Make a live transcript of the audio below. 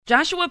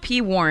Joshua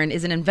P. Warren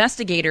is an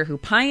investigator who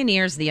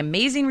pioneers the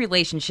amazing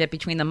relationship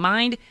between the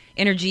mind,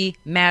 energy,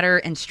 matter,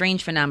 and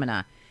strange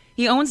phenomena.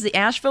 He owns the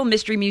Asheville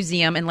Mystery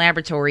Museum and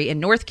Laboratory in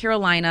North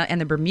Carolina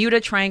and the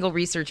Bermuda Triangle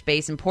Research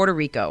Base in Puerto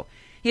Rico.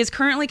 He is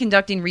currently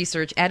conducting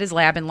research at his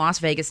lab in Las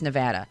Vegas,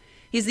 Nevada.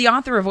 He's the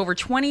author of over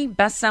 20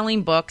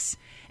 best-selling books,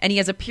 and he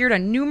has appeared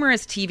on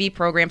numerous TV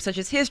programs such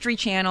as History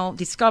Channel,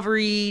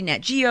 Discovery, Nat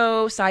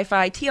Geo,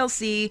 Sci-Fi,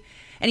 TLC,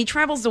 and he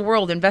travels the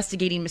world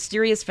investigating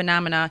mysterious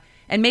phenomena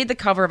and made the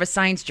cover of a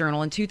science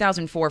journal in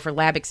 2004 for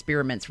lab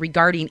experiments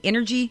regarding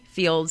energy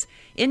fields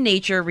in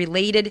nature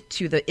related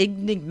to the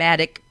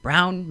enigmatic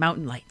brown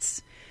mountain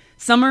lights.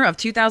 Summer of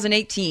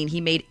 2018, he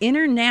made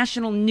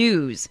international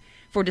news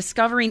for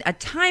discovering a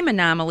time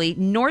anomaly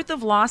north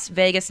of Las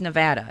Vegas,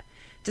 Nevada.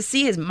 To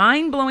see his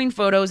mind-blowing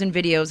photos and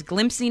videos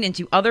glimpsing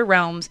into other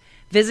realms,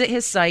 visit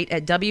his site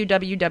at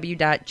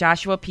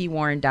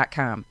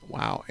www.joshuapwarren.com.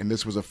 Wow, and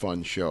this was a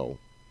fun show.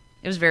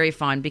 It was very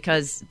fun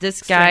because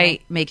this guy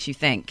makes you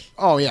think.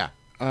 Oh, yeah.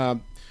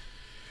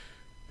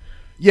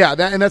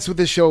 That's what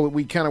this show,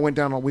 we kind of went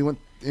down, we went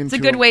into. It's a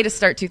good way to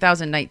start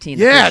 2019.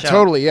 Yeah,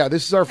 totally, yeah.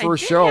 This is our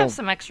first show. I have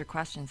some extra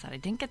questions that I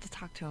didn't get to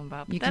talk to him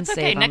about, but that's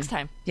okay, next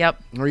time.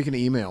 Yep. Or you can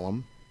email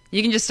him.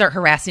 You can just start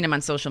harassing him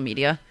on social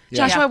media.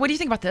 Yeah. Joshua, what do you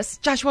think about this?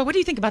 Joshua, what do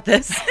you think about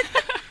this? I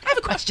have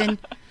a question.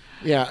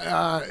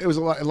 Yeah, it was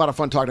a lot of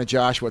fun talking to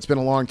Joshua. It's been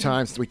a long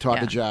time since we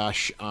talked to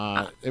Josh.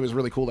 It was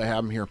really cool to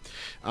have him here.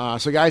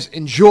 So, guys,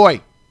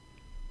 enjoy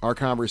our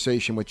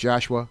conversation with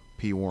Joshua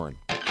P. Warren.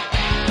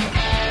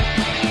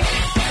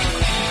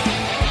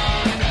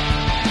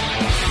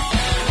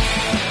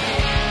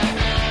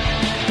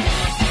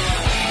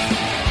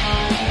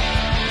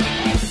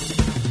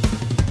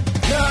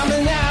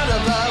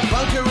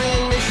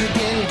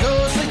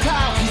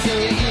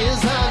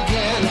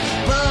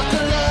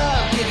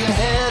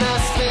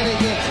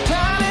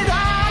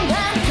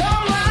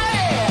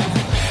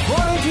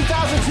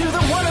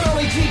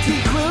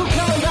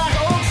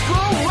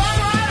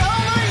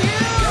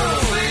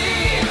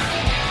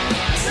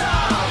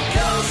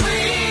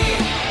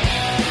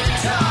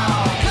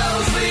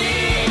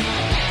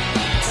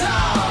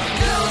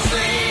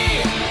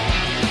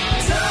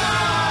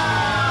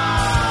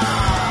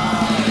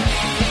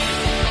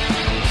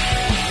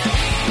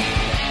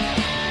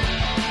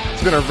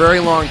 It's been a very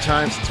long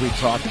time since we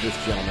talked to this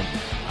gentleman,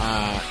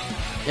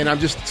 and I'm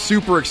just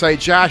super excited.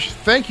 Josh,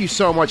 thank you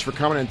so much for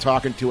coming and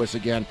talking to us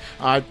again.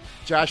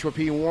 Joshua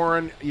P.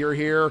 Warren, you're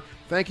here.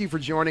 Thank you for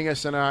joining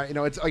us. And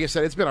it's like I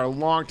said, it's been a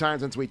long time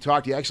since we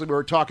talked to you. Actually, we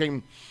were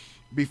talking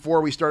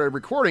before we started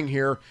recording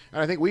here,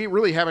 and I think we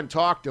really haven't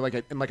talked in like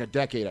a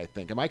decade. I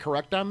think. Am I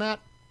correct on that?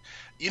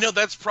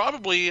 That's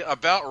probably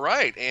about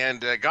right.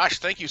 And gosh,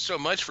 thank you so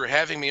much for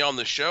having me on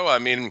the show. I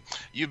mean,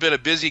 you've been a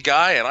busy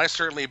guy, and I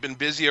certainly have been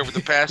busy over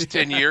the past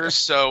 10 years.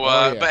 So,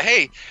 but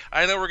hey,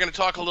 I know we're going to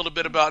talk a little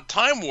bit about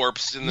time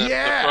warps in the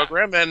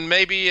program, and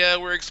maybe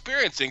we're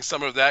experiencing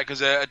some of that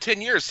because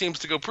 10 years seems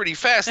to go pretty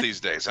fast these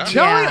days, huh?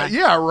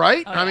 Yeah,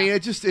 right. I mean,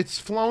 it's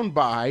flown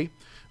by.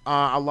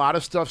 A lot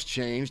of stuff's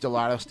changed. A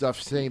lot of stuff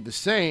stayed the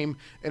same,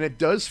 and it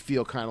does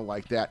feel kind of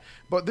like that.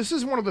 But this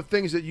is one of the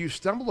things that you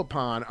stumbled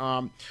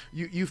upon.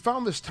 You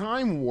found this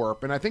time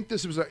warp, and I think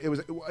this was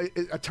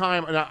a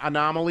time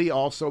anomaly.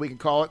 Also, we can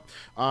call it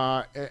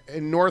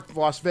in North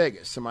Las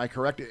Vegas. Am I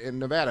correct? In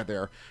Nevada,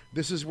 there.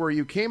 This is where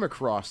you came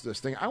across this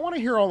thing. I want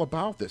to hear all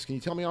about this. Can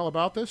you tell me all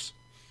about this?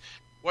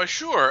 Well,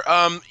 sure.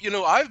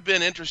 I've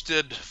been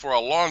interested for a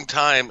long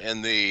time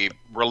in the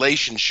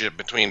relationship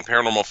between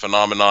paranormal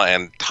phenomena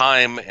and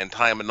time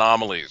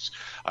anomalies.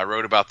 I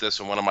wrote about this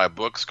in one of my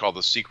books called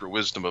The Secret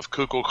Wisdom of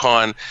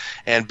Kukulkan.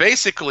 And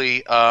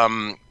basically,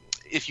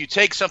 if you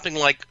take something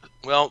like,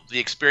 the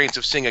experience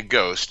of seeing a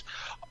ghost,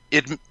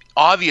 it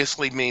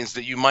obviously means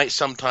that you might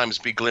sometimes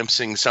be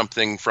glimpsing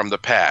something from the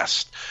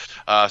past.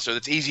 So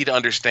it's easy to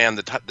understand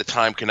the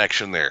time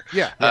connection there.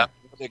 Yeah.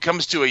 When it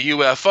comes to a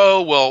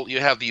UFO, you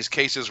have these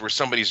cases where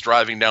somebody's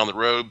driving down the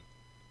road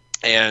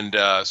and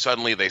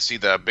suddenly they see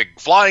the big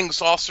flying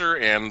saucer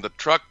and the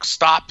truck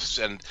stops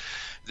and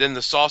then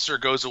the saucer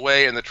goes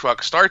away and the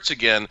truck starts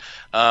again.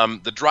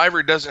 The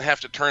driver doesn't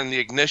have to turn the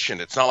ignition.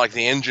 It's not like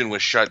the engine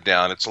was shut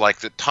down. It's like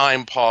the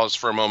time paused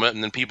for a moment,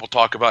 and then people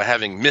talk about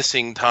having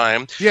missing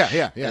time.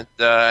 Yeah. And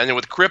then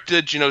with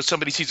cryptids,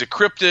 somebody sees a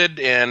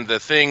cryptid and the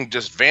thing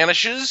just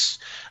vanishes.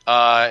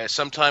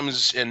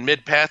 Sometimes in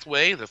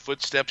mid-pathway, the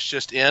footsteps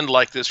just end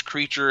like this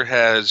creature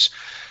has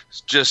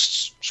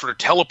just sort of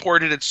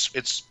teleported its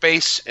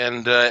space,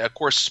 and of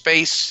course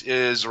space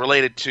is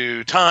related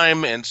to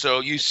time, and so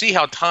you see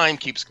how time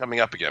keeps coming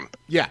up again.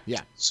 Yeah.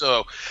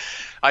 So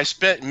I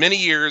spent many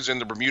years in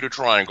the Bermuda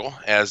Triangle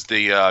as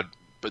the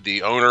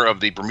owner of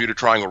the Bermuda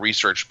Triangle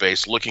Research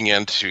Base looking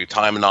into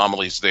time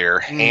anomalies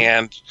there.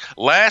 And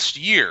last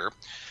year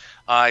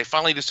I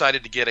finally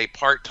decided to get a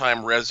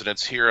part-time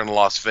residence here in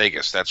Las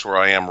Vegas. That's where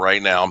I am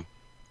right now.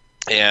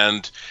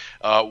 And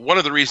one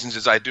of the reasons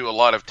is I do a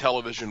lot of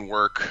television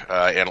work,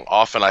 and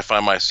often I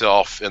find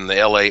myself in the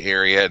L.A.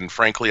 area, and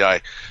frankly,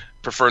 I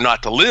prefer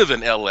not to live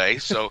in L.A.,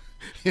 so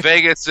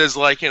Vegas is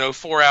like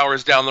 4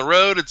 hours down the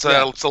road. It's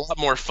a lot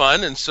more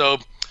fun, and so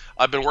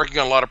I've been working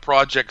on a lot of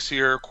projects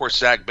here. Of course,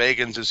 Zach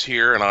Bagans is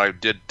here, and I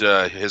did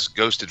his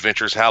Ghost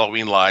Adventures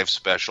Halloween Live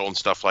special and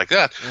stuff like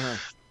that.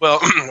 Well,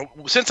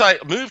 since I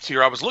moved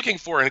here, I was looking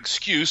for an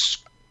excuse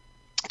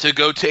to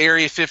go to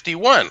Area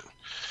 51.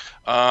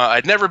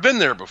 I'd never been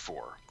there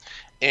before.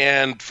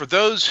 And for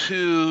those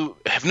who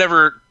have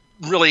never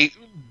really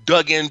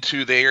dug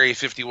into the Area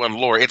 51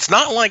 lore, it's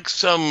not like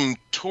some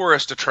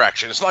tourist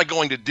attraction. It's not like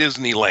going to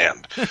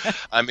Disneyland.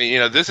 I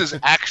mean, this is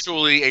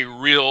actually a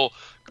real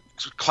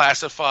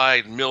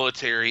classified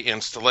military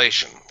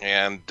installation.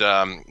 And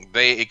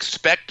they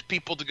expect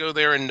people to go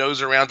there and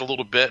nose around a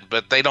little bit,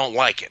 but they don't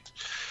like it.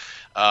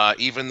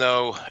 Even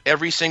though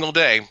every single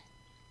day,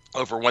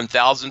 over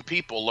 1,000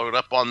 people load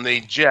up on the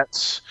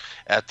jets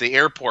at the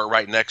airport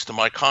right next to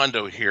my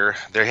condo here.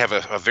 They have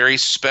a very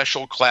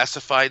special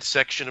classified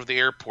section of the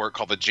airport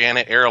called the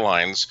Janet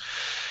Airlines,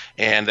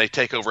 and they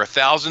take over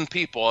 1,000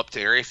 people up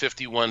to Area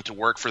 51 to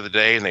work for the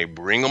day, and they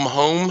bring them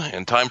home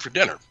in time for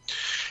dinner.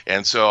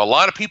 And so a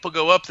lot of people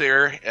go up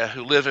there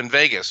who live in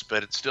Vegas,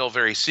 but it's still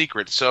very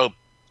secret. So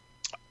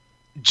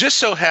just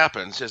so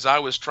happens, as I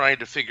was trying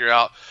to figure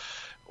out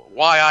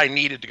why I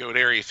needed to go to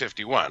Area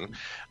 51,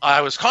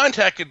 I was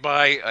contacted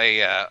by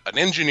an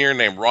engineer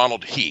named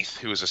Ronald Heath,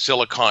 who is a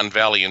Silicon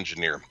Valley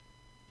engineer.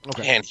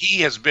 Okay. And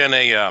he has been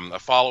a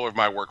follower of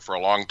my work for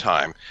a long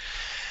time.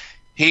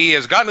 He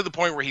has gotten to the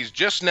point where he's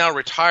just now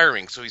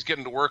retiring, so he's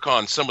getting to work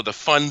on some of the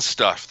fun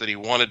stuff that he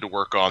wanted to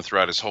work on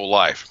throughout his whole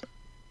life.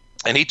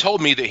 And he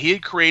told me that he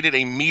had created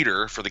a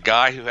meter for the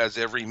guy who has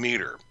every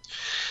meter.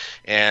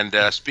 And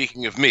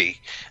speaking of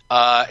me,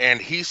 and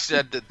he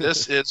said that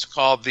this is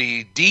called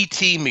the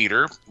DT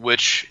meter,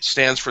 which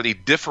stands for the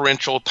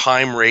differential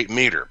time rate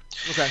meter.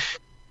 Okay.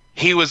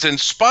 He was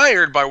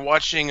inspired by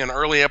watching an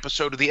early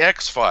episode of The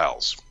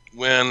X-Files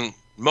when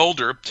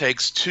Mulder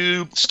takes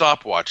two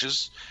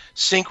stopwatches,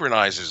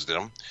 synchronizes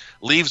them,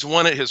 leaves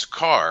one at his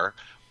car,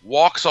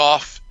 walks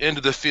off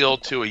into the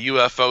field to a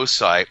UFO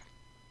site,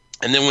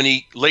 and then when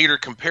he later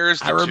compares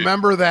the two... I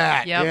remember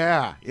that. Yep.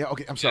 Yeah.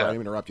 Okay, I'm sorry, I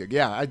didn't interrupt you.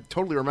 Yeah, I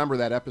totally remember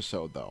that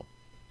episode, though.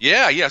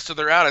 Yeah. So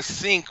they're out of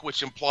sync,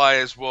 which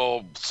implies,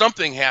 well,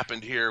 something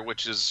happened here,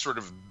 which is sort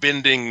of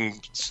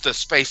bending the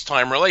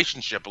space-time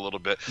relationship a little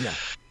bit. Yeah.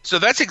 So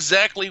that's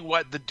exactly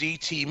what the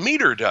DT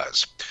meter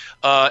does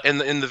in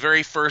the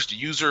very first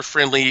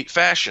user-friendly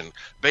fashion.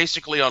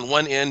 Basically, on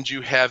one end,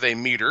 you have a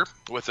meter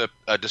with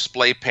a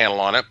display panel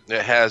on it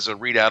that has a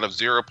readout of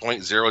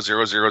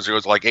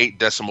 0.0000, like 8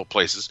 decimal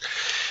places.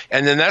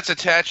 And then that's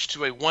attached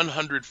to a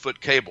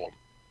 100-foot cable.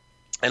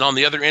 And on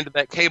the other end of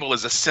that cable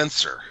is a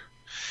sensor.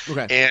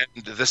 Okay.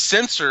 And the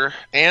sensor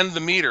and the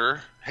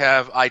meter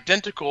have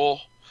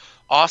identical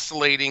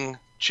oscillating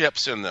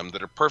chips in them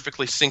that are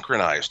perfectly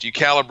synchronized. You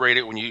calibrate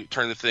it when you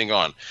turn the thing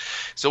on.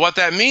 So what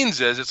that means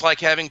is it's like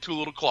having two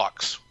little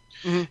clocks.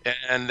 Mm-hmm.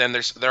 And then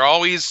they're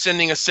always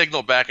sending a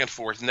signal back and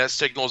forth, and that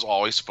signal is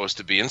always supposed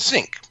to be in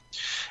sync.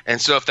 And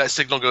so if that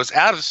signal goes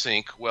out of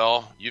sync,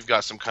 well, you've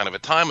got some kind of a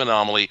time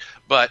anomaly,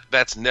 but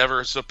that's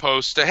never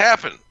supposed to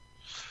happen.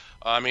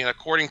 I mean,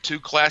 according to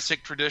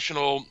classic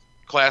traditional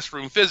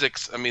classroom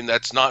physics, I mean,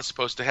 that's not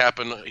supposed to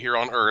happen here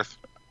on Earth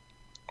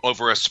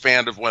over a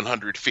span of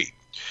 100 feet.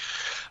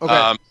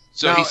 Okay.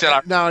 So now, he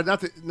said, "Now, not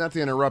to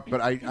interrupt,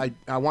 but I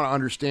want to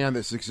understand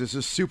this because this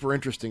is super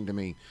interesting to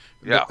me.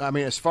 Yeah. I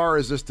mean, as far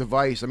as this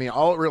device, I mean,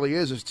 all it really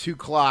is two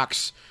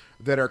clocks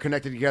that are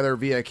connected together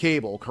via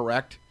cable,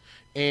 correct?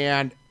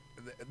 And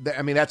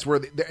I mean, that's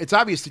where it's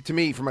obvious to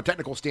me from a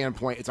technical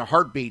standpoint. It's a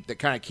heartbeat that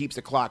kind of keeps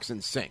the clocks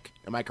in sync.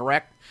 Am I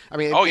correct? I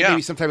mean,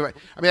 maybe some type of.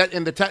 I mean,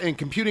 in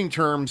computing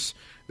terms,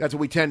 that's what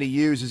we tend to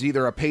use is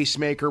either a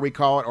pacemaker, we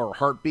call it, or a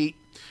heartbeat.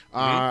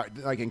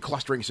 Like in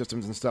clustering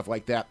systems and stuff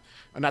like that.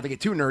 Not to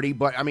get too nerdy,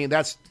 but I mean,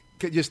 that's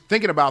just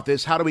thinking about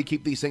this. How do we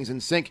keep these things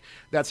in sync?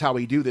 That's how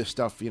we do this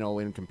stuff,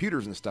 in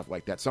computers and stuff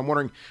like that. So I'm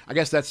wondering, I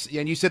guess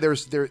and you said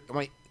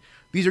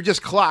these are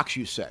just clocks,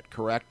 you said,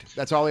 correct?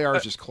 That's all they are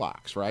is just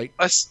clocks, right?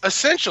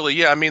 Essentially,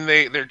 yeah. I mean,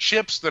 they're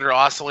chips that are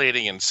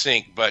oscillating in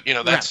sync, but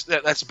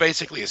that's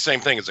basically the same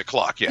thing as a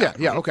clock. Yeah.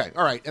 Yeah. Okay.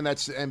 All right. And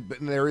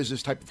there is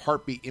this type of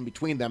heartbeat in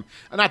between them.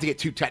 Not to get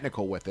too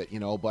technical with it,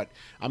 but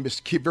I'm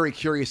just very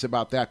curious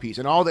about that piece.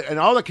 And all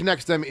that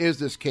connects them is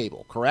this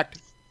cable, correct?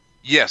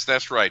 Yes,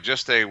 that's right.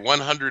 Just a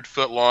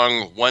 100-foot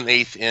long,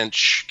 1/8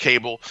 inch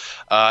cable.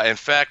 In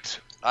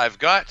fact, I've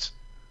got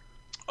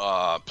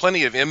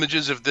plenty of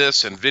images of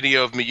this and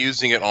video of me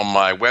using it on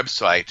my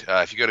website.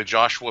 If you go to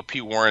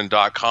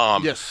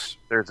joshuapwarren.com, yes,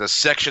 there's a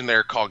section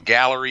there called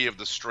Gallery of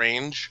the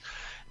Strange.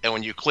 And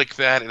when you click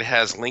that, it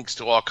has links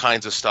to all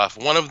kinds of stuff.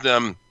 One of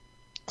them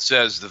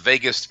says the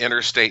Vegas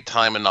Interstate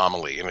Time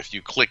Anomaly, and if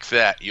you click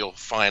that, you'll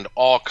find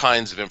all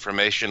kinds of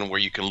information where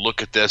you can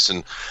look at this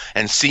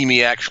and see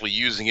me actually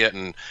using it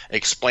and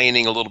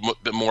explaining a little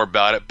bit more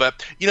about it.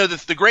 But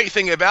the great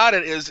thing about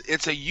it is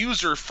it's a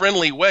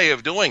user-friendly way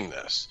of doing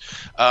this,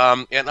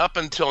 and up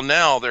until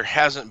now there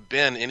hasn't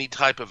been any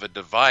type of a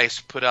device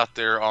put out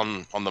there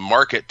on the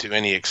market to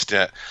any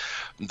extent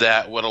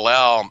that would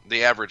allow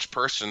the average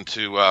person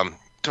to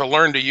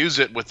learn to use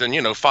it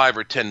within 5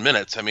 or 10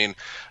 minutes. I mean,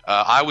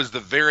 I was the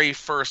very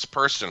first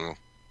person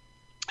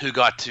who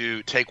got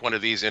to take one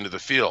of these into the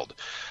field.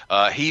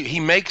 He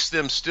makes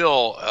them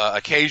still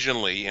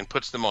occasionally and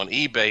puts them on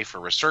eBay for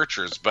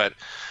researchers, but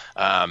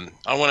I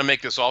want to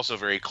make this also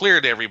very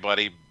clear to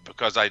everybody,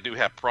 because I do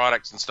have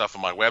products and stuff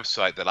on my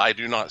website, that I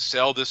do not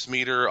sell this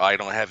meter. I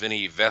don't have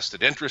any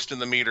vested interest in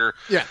the meter.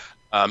 Yeah.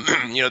 I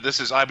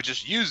would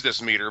just use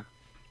this meter.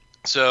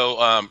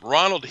 So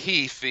Ronald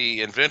Heath,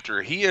 the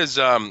inventor, he's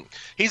a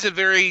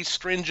very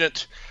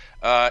stringent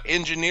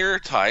engineer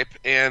type,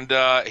 and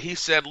he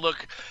said,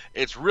 look,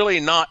 it's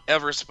really not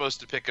ever supposed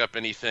to pick up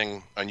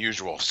anything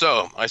unusual.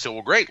 So I said,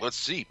 well, great, let's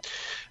see.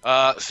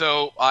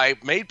 So I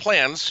made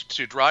plans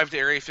to drive to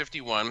Area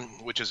 51,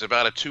 which is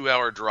about a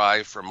 2-hour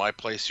drive from my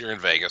place here in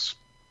Vegas,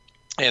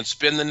 and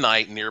spend the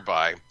night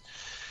nearby,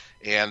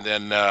 and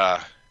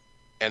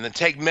then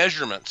take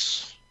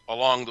measurements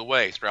along the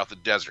way throughout the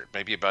desert.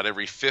 Maybe about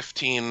every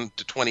 15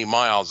 to 20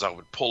 miles I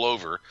would pull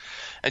over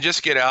and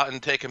just get out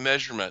and take a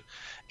measurement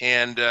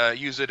and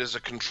use it as a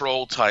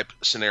control type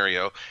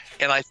scenario.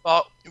 And I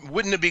thought,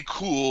 wouldn't it be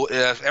cool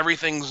if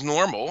everything's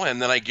normal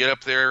and then I get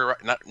up there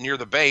near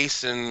the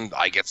base and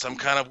I get some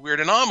kind of weird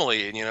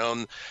anomaly,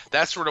 and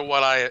that's sort of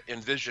what I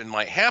envisioned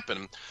might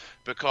happen.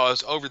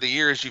 Because over the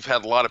years, you've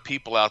had a lot of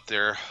people out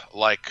there,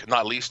 like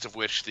not least of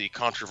which the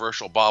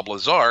controversial Bob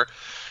Lazar,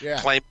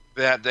 claim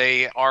that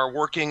they are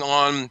working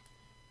on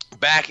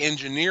back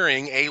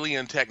engineering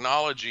alien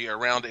technology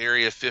around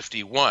Area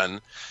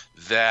 51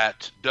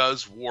 that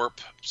does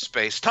warp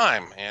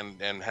space-time and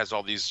has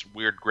all these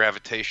weird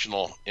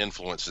gravitational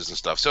influences and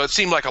stuff. So it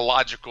seemed like a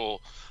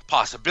logical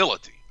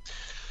possibility.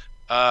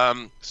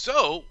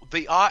 So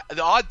the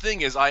odd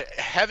thing is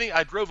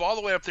I drove all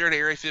the way up there to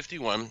Area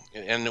 51,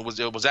 and it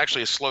was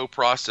actually a slow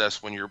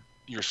process when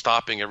you're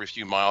stopping every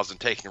few miles and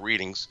taking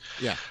readings.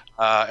 Yeah.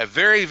 A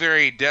very,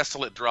 very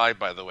desolate drive,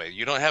 by the way.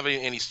 You don't have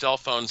any cell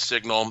phone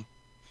signal.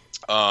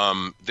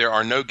 There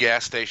are no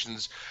gas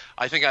stations.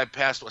 I think I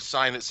passed a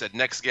sign that said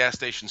next gas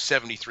station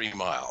 73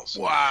 miles.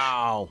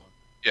 Wow.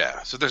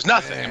 Yeah, so there's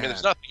nothing. Man. I mean,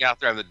 there's nothing out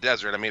there in the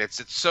desert. I mean,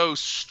 it's so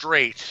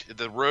straight.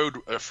 The road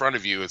in front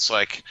of you, it's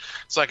like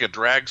a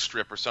drag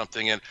strip or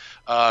something.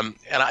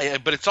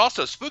 But it's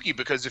also spooky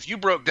because if you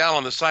broke down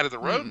on the side of the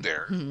road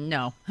there,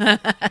 no,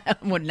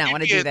 would not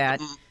want to do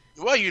that.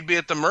 Well, you'd be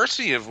at the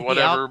mercy of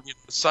whatever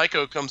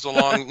psycho comes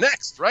along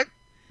next, right?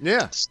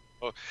 Yeah.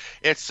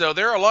 So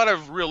there are a lot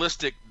of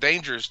realistic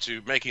dangers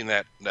to making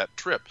that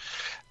trip.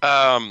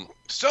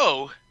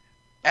 So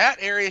at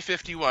Area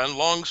 51,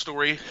 long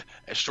story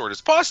as short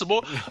as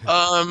possible,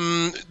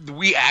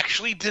 we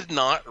actually did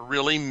not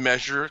really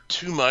measure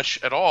too much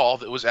at all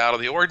that was out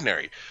of the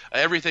ordinary.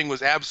 Everything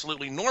was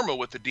absolutely normal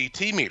with the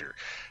DT meter.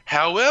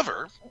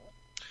 However,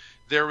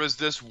 there was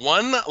this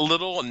one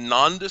little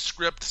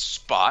nondescript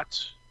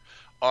spot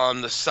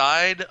on the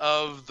side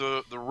of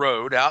the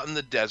road out in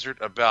the desert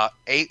about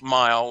 8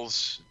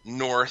 miles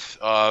north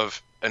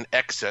of an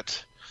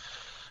exit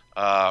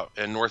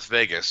in North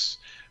Vegas,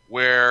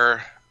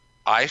 where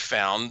I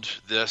found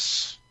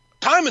this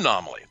time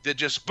anomaly that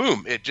just,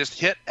 boom, it just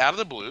hit out of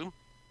the blue.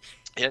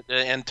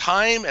 And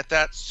time at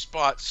that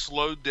spot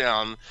slowed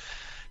down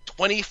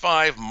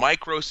 25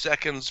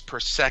 microseconds per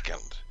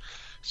second.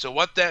 So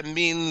what that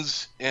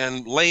means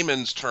in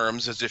layman's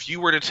terms is if you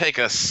were to take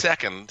a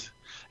second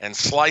and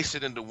slice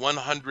it into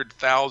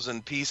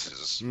 100,000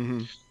 pieces,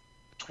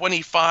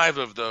 25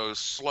 of those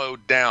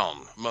slowed down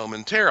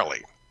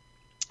momentarily.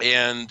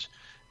 And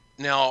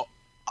now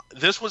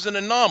this was an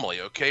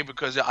anomaly, okay?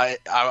 Because I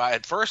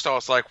at first I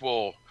was like,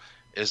 well,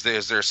 is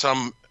there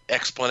some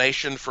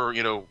explanation for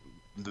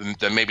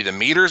maybe the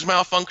meter's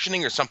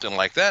malfunctioning or something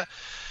like that?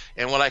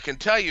 And what I can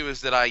tell you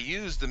is that I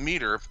used the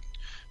meter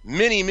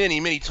many,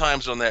 many, many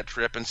times on that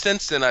trip, and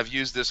since then I've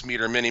used this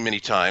meter many, many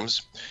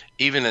times,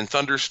 even in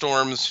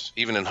thunderstorms,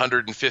 even in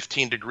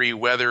 115-degree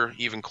weather,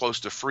 even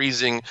close to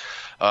freezing.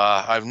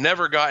 I've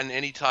never gotten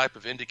any type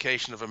of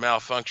indication of a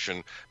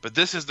malfunction, but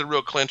this is the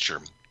real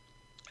clincher.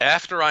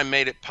 After I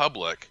made it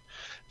public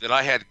that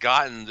I had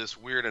gotten this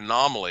weird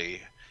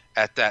anomaly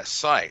at that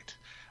site,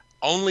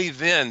 only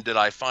then did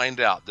I find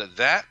out that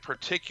that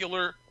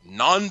particular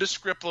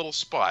nondescript little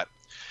spot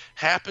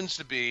happens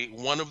to be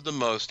one of the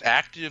most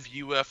active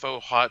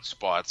UFO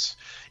hotspots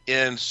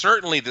in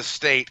certainly the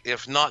state,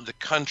 if not the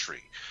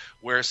country,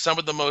 where some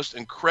of the most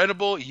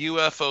incredible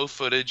UFO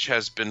footage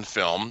has been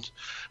filmed,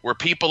 where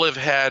people have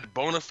had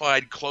bona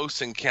fide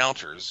close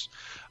encounters.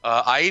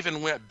 I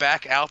even went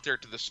back out there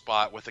to the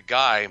spot with a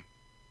guy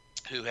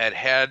who had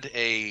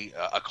a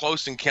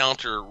close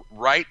encounter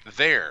right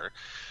there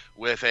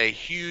with a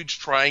huge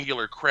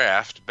triangular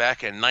craft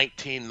back in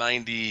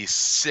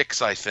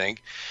 1996, I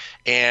think.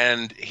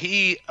 And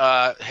he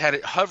had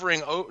it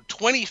hovering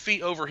 20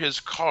 feet over his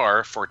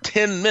car for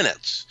 10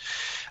 minutes.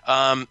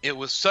 It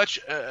was such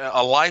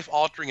a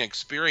life-altering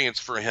experience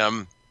for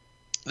him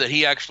that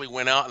he actually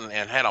went out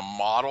and had a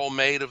model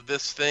made of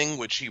this thing,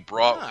 which he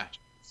brought to the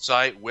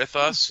site with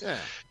us. Yeah.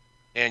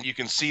 And you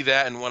can see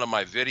that in one of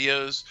my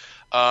videos.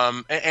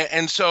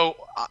 And so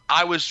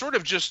I was sort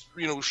of just,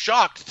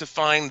 shocked to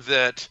find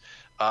that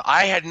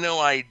I had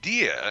no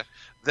idea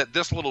that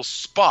this little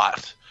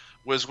spot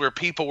was where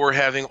people were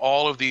having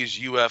all of these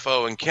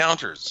UFO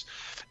encounters.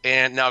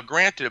 And now,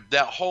 granted,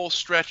 that whole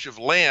stretch of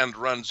land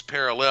runs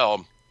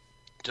parallel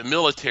to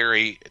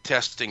military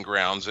testing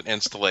grounds and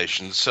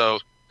installations. So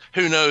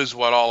who knows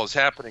what all is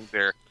happening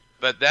there.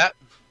 But that,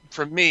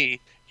 for me,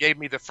 gave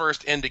me the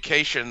first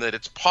indication that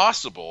it's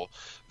possible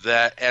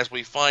that as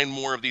we find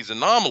more of these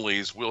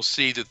anomalies, we'll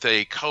see that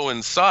they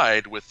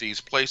coincide with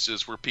these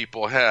places where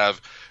people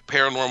have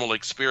paranormal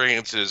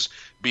experiences,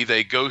 be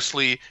they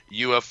ghostly,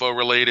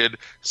 UFO-related,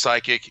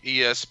 psychic,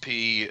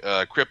 ESP,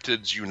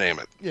 cryptids, you name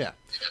it. Yeah.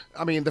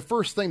 I mean, the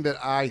first thing that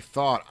I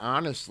thought,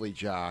 honestly,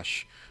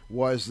 Josh,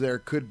 was there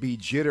could be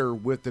jitter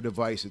with the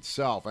device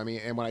itself. I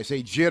mean, and when I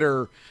say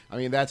jitter, I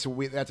mean that's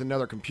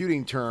another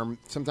computing term.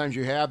 Sometimes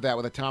you have that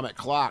with atomic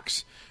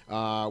clocks,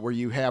 where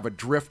you have a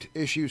drift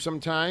issue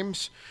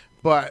sometimes.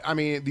 But I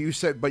mean, you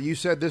said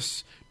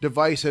this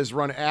device has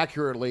run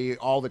accurately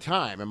all the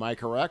time. Am I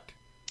correct?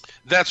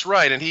 That's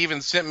right, and he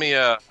even sent me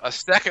a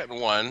second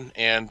one,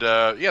 and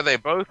they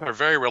both are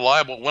very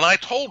reliable. When I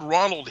told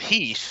Ronald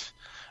Heath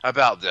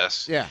about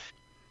this,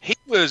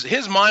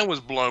 his mind was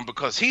blown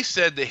because he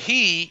said that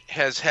he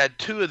has had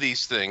two of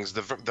these things,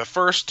 the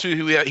first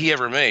two he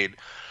ever made,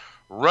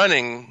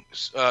 running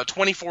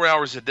 24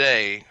 hours a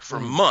day for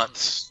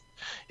months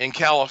in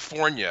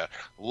California,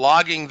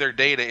 logging their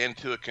data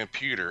into a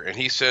computer. And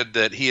he said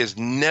that he has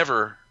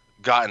never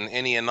gotten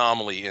any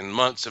anomaly in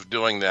months of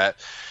doing that.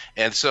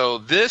 And so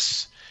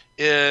this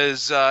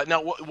is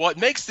now what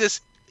makes this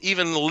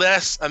even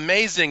less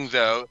amazing,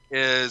 though,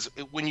 is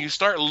when you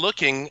start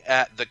looking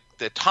at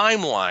the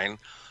timeline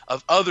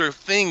of other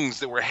things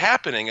that were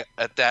happening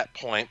at that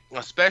point,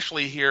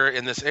 especially here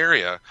in this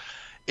area.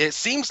 It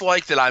seems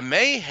like that I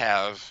may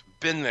have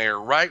been there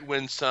right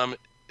when some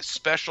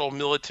special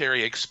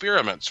military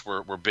experiments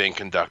were being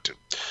conducted,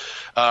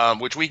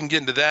 which we can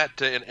get into that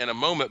in a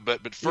moment.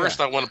 But first,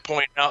 I want to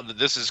point out that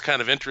this is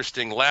kind of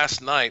interesting.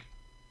 Last night,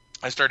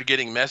 I started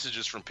getting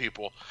messages from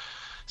people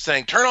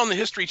saying, turn on the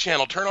History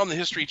Channel, turn on the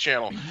History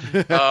Channel.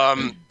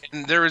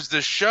 And there is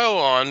this show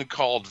on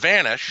called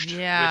Vanished,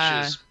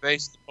 which is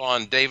based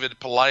on David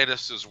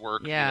Paulides'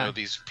 work,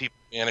 these people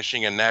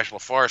vanishing in national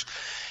forest.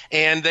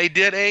 And they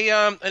did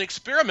an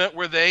experiment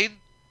where they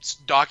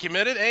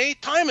documented a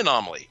time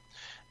anomaly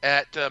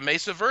at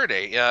Mesa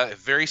Verde. A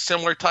very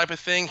similar type of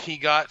thing. He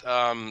got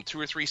 2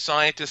 or 3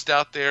 scientists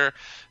out there.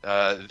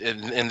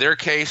 In their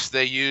case,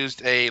 they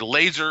used a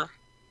laser.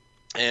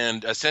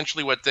 And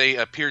essentially what they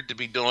appeared to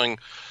be doing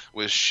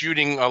was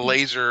shooting a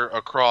laser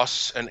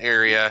across an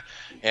area,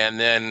 and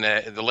then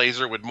the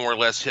laser would more or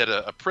less hit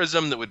a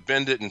prism that would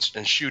bend it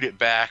and shoot it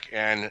back.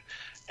 And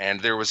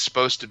there was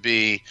supposed to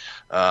be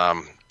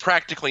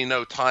practically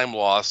no time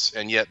loss,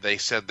 and yet they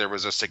said there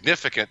was a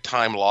significant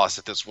time loss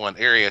at this one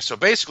area. So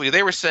basically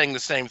they were saying the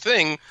same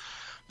thing,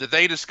 that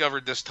they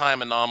discovered this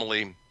time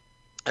anomaly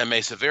at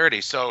Mesa Verde.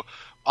 So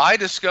I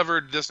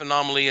discovered this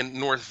anomaly in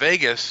North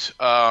Vegas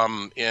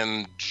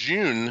in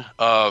June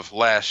of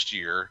last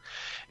year,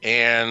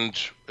 and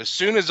as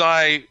soon as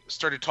I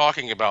started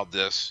talking about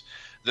this,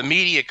 the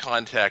media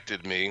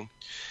contacted me,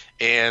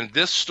 and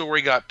this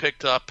story got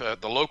picked up.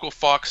 The local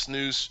Fox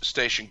News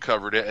station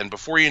covered it, and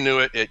before you knew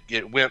it,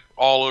 it went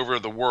all over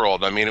the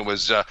world. I mean, it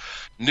was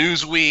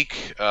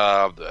Newsweek,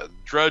 the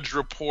Drudge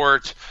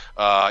Report.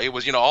 It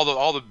was,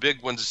 all the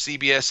big ones: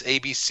 CBS,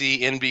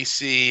 ABC,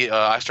 NBC.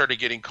 I started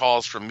getting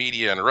calls from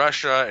media in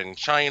Russia and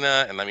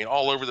China, and I mean,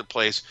 all over the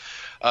place.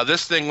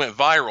 This thing went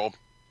viral.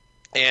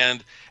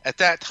 And at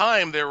that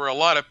time, there were a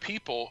lot of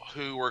people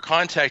who were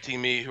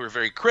contacting me who were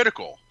very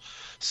critical,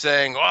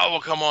 saying, oh, well,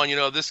 come on,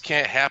 this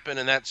can't happen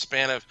in that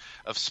span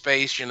of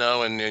space,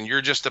 and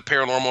you're just a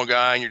paranormal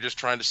guy, and you're just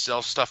trying to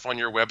sell stuff on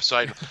your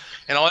website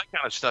and all that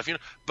kind of stuff,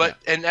 But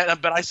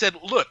but I said,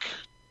 look,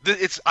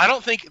 I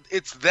don't think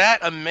it's that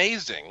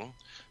amazing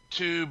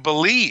to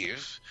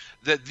believe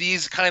that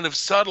these kind of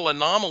subtle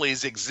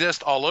anomalies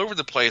exist all over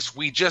the place.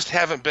 We just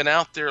haven't been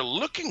out there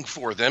looking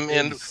for them.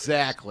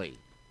 Exactly.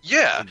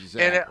 Yeah.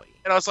 Exactly.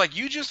 And I was like,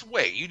 you just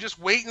wait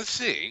and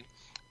see.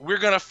 We're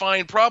going to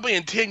find probably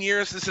in 10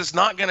 years, this is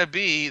not going to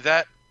be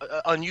that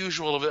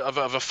unusual of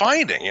a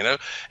finding,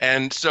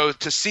 And so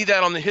to see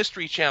that on the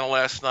History Channel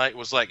last night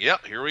was like,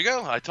 yep, here we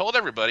go. I told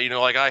everybody,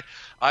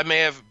 I may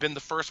have been the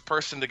first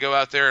person to go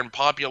out there and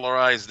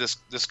popularize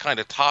this kind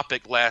of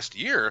topic last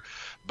year,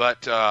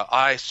 but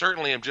I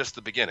certainly am just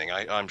the beginning.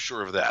 I'm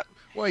sure of that.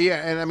 Well, yeah,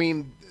 and I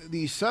mean,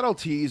 these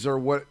subtleties are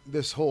what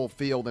this whole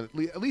field, and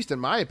at least in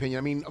my opinion,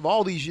 I mean, of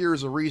all these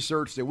years of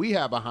research that we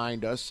have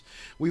behind us,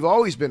 we've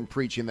always been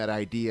preaching that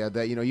idea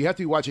that, you know, you have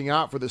to be watching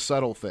out for the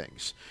subtle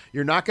things.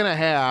 You're not going to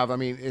have, I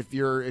mean, if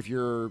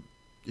you're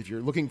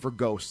looking for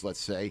ghosts, let's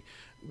say,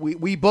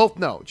 we both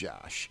know,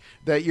 Josh,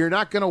 that you're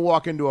not going to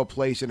walk into a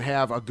place and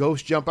have a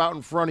ghost jump out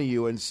in front of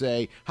you and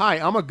say, "Hi,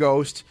 I'm a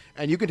ghost,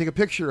 and you can take a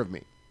picture of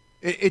me."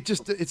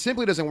 It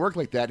simply doesn't work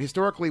like that.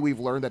 Historically, we've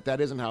learned that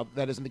isn't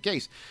the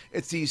case.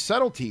 It's these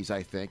subtleties,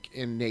 I think,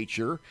 in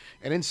nature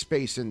and in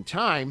space and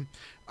time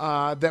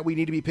that we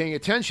need to be paying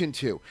attention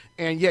to.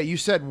 And yeah, you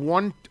said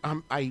one.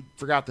 I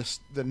forgot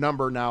the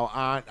number now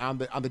on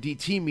the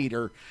DT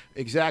meter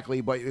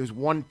exactly, but it was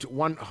one.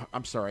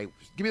 I'm sorry.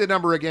 Give me the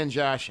number again,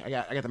 Josh. I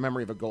got the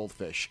memory of a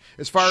goldfish.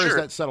 As far as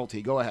that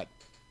subtlety, go ahead.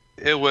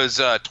 It was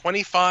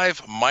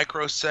 25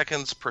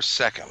 microseconds per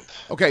second.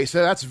 Okay,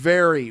 so that's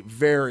very,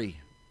 very,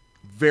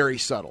 very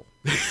subtle.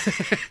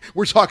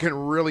 We're talking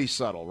really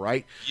subtle,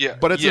 right? Yeah.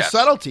 But it's a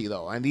subtlety,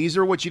 though, and these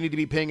are what you need to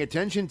be paying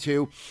attention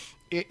to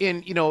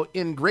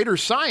in greater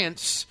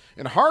science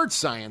and hard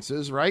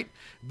sciences, right?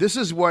 This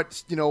is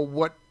what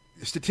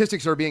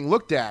statistics are being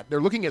looked at.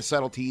 They're looking at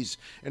subtleties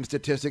and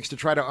statistics to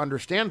try to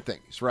understand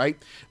things, right?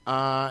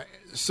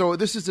 So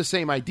this is the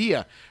same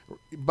idea.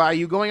 By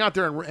you going out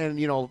there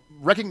and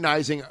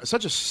recognizing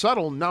such a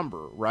subtle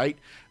number, right?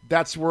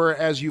 That's where,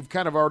 as you've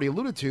kind of already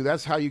alluded to,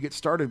 that's how you get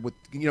started with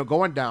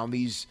going down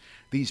these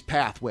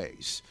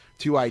pathways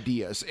to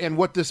ideas and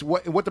what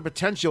the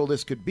potential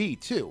this could be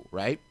too,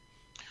 right?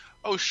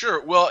 Oh,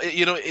 sure. Well,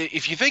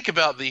 if you think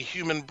about the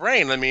human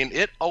brain, I mean,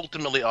 it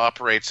ultimately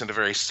operates in a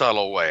very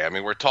subtle way. I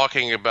mean, we're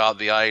talking about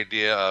the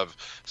idea of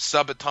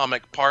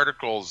subatomic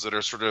particles that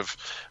are sort of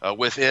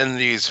within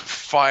these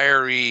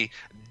fiery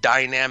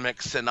dynamic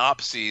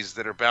synapses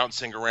that are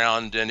bouncing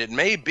around. And it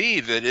may be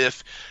that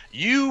if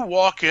you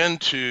walk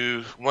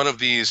into one of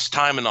these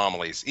time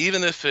anomalies,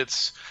 even if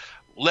it's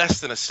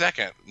less than a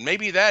second,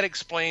 maybe that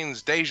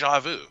explains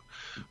deja vu.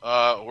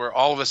 Where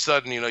all of a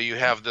sudden, you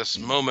have this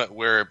moment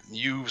where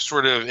you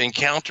sort of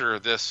encounter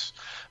this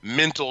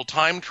mental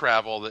time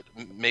travel that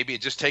maybe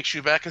it just takes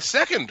you back a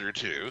second or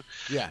two.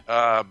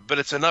 Yeah. But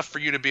it's enough for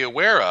you to be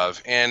aware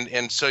of.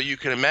 And so you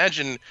can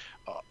imagine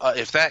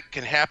if that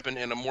can happen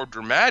in a more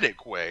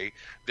dramatic way,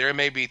 there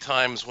may be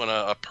times when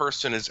a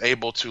person is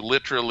able to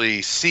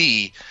literally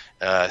see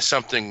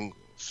something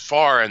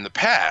far in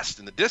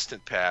the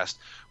distant past,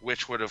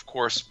 which would, of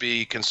course,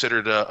 be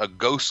considered a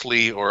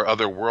ghostly or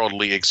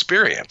otherworldly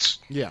experience.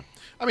 Yeah.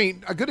 I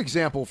mean, a good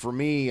example for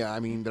me,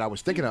 that I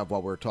was thinking of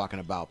while we were talking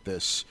about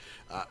this,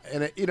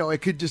 and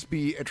it could just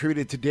be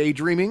attributed to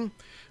daydreaming,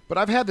 but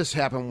I've had this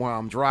happen while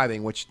I'm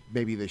driving, which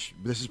maybe this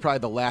is probably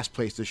the last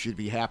place this should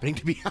be happening,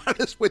 to be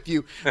honest with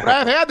you. But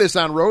I've had this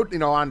on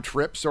on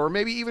trips, or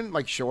maybe even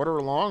like shorter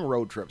or long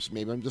road trips.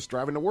 Maybe I'm just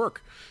driving to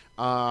work.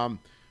 I'll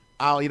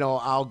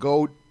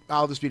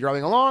just be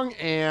driving along,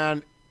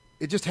 and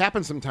it just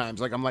happens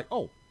sometimes. Like I'm like,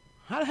 oh,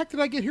 how the heck did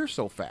I get here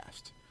so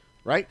fast?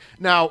 Right?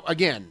 Now,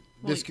 again,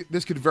 this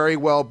could very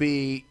well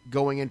be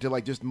going into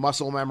like just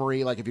muscle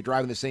memory. Like if you're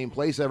driving the same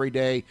place every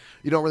day,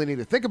 you don't really need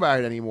to think about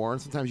it anymore.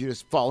 And sometimes you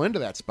just fall into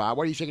that spot.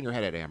 Why are you shaking your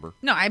head at, Amber?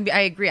 No, I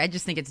agree. I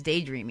just think it's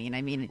daydreaming.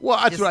 I mean, well,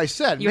 that's what I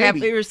said. It's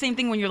the same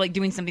thing when you're like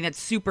doing something that's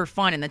super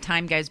fun and the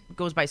time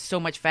goes by so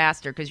much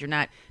faster because you're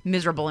not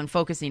miserable and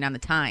focusing on the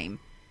time.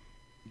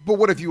 But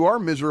what if you are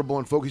miserable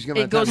and focusing on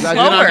it? It goes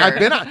slower.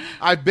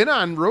 I've been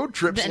on road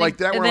trips like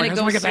that where I'm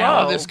like, get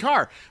out of this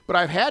car. But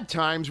I've had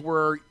times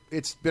where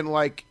it's been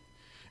like,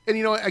 and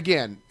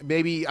again,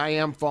 maybe I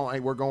am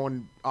falling. We're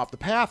going off the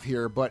path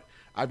here, but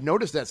I've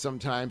noticed that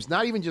sometimes,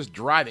 not even just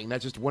driving.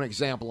 That's just one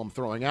example I'm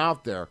throwing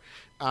out there.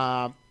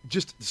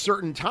 Just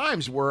certain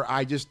times where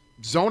I just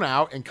zone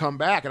out and come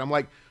back, and I'm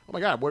like, oh my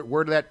God,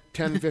 where did that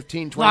 10,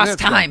 15, 20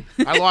 minutes time.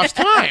 I lost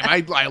time.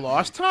 I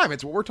lost time.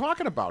 It's what we're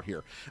talking about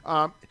here.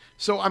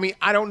 So, I mean,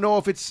 I don't know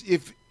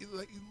if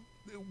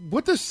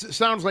what this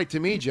sounds like to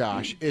me,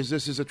 Josh, is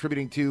this is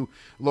attributing to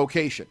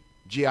location,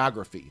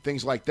 geography,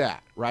 things like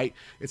that, right?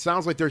 It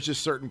sounds like there's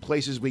just certain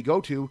places we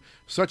go to,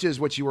 such as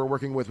what you were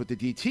working with the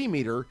DT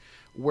meter,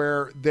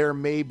 where there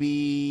may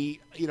be,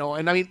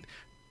 and I mean,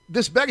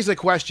 this begs the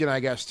question, I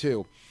guess,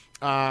 too.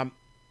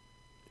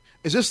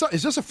 Is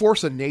this a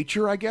force of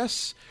nature, I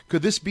guess?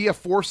 Could this be a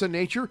force of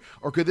nature?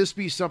 Or could this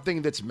be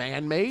something that's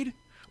man-made?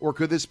 Or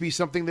could this be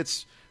something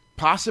that's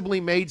possibly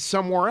made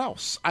somewhere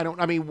else?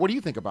 What do you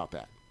think about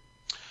that?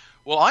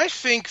 Well, I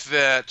think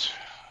that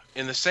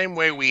in the same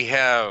way we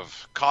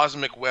have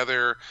cosmic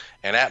weather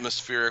and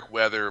atmospheric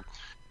weather,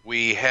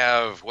 we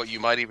have what you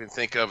might even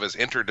think of as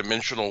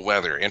interdimensional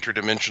weather,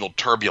 interdimensional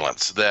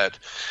turbulence, that,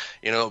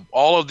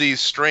 all of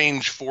these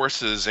strange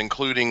forces,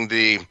 including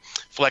the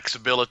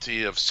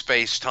flexibility of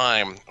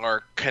space-time,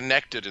 are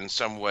connected in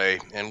some way.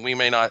 And we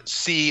may not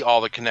see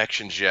all the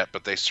connections yet,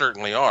 but they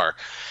certainly are.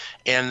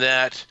 And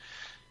that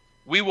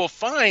we will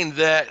find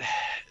that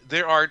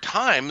there are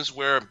times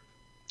where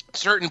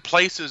certain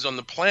places on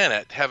the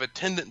planet have a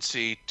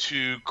tendency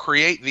to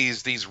create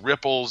these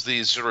ripples,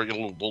 these sort of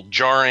little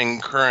jarring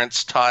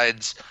currents,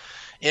 tides,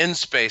 in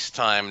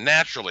space-time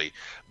naturally.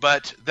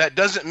 But that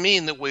doesn't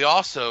mean that we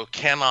also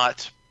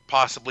cannot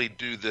possibly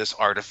do this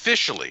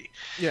artificially.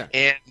 Yeah.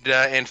 And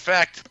in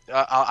fact,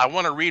 I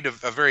want to read a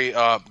very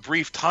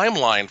brief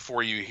timeline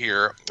for you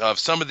here of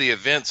some of the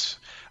events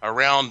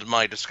around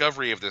my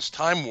discovery of this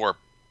time warp.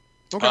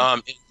 Okay.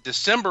 In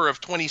December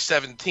of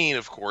 2017,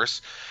 of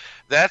course,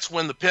 that's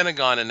when the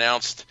Pentagon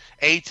announced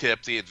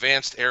ATIP, the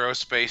Advanced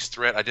Aerospace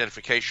Threat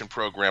Identification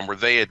Program, where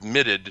they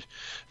admitted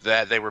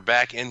that they were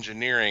back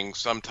engineering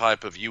some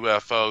type of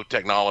UFO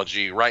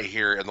technology right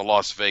here in the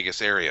Las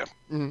Vegas area.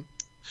 Mm-hmm.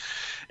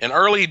 In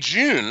early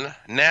June,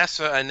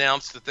 NASA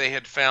announced that they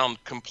had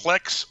found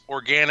complex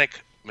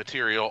organic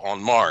material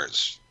on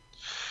Mars.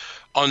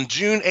 On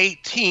June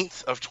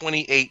 18th of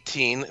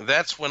 2018,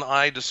 that's when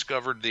I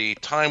discovered the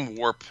time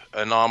warp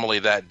anomaly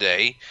that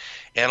day.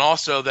 And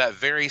also that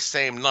very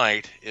same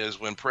night is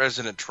when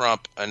President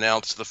Trump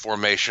announced the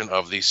formation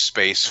of the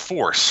Space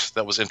Force.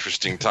 That was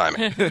interesting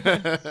timing.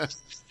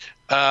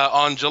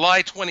 On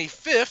July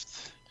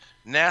 25th,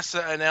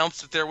 NASA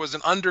announced that there was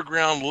an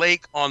underground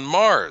lake on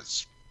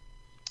Mars.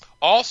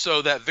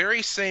 Also, that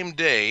very same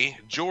day,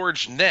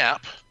 George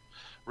Knapp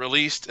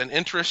released an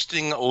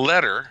interesting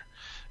letter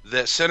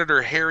that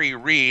Senator Harry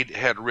Reid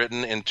had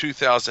written in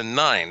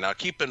 2009. Now,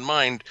 keep in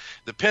mind,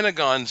 the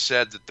Pentagon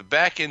said that the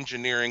back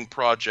engineering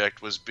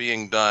project was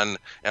being done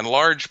in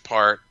large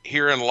part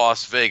here in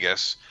Las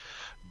Vegas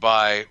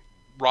by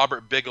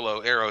Robert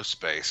Bigelow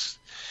Aerospace.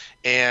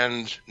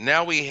 And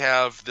now we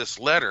have this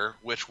letter,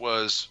 which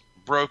was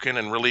broken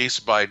and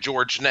released by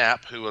George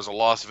Knapp, who was a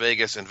Las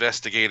Vegas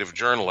investigative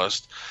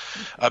journalist,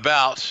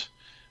 about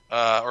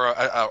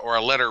or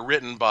a letter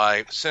written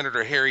by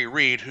Senator Harry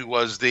Reid, who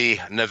was the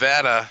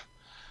Nevada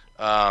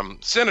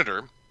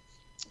senator,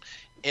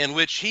 in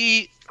which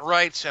he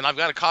writes, and I've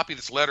got a copy of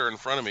this letter in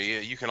front of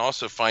me. You can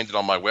also find it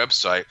on my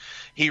website.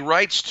 He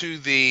writes to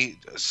the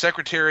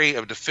Secretary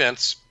of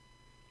Defense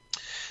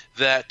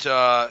that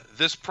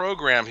this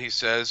program, he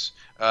says,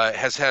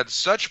 has had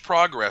such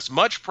progress.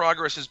 Much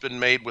progress has been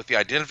made with the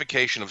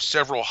identification of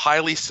several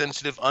highly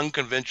sensitive,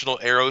 unconventional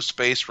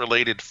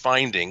aerospace-related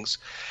findings,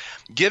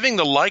 giving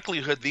the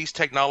likelihood these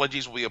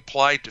technologies will be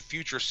applied to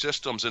future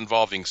systems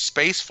involving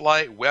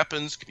spaceflight,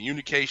 weapons,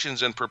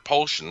 communications, and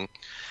propulsion.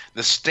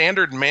 The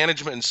standard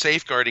management and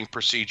safeguarding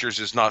procedures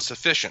is not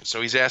sufficient.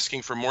 So he's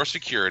asking for more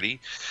security.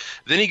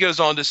 Then he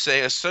goes on to say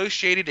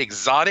associated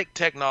exotic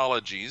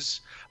technologies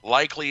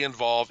likely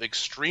involve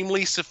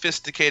extremely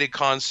sophisticated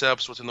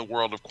concepts within the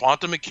world of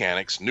quantum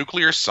mechanics,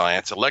 nuclear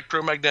science,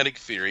 electromagnetic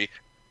theory,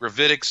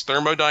 gravitics,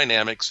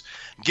 thermodynamics,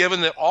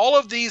 given that all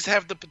of these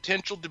have the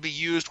potential to be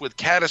used with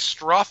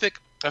catastrophic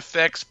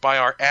effects by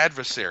our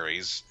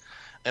adversaries,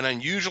 an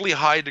unusually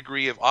high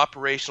degree of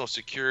operational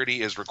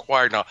security is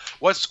required. Now,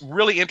 what's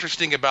really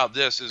interesting about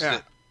this is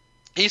that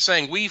he's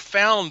saying we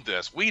found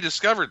this, we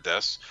discovered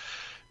this,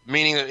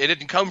 meaning that it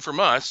didn't come from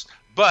us,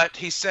 but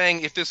he's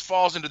saying if this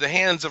falls into the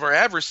hands of our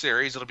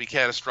adversaries, it'll be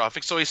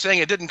catastrophic. So he's saying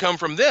it didn't come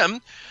from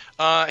them.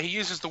 He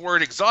uses the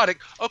word exotic.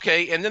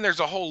 Okay, and then there's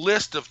a whole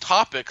list of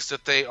topics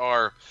that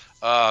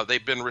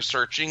they've been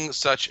researching,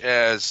 such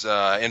as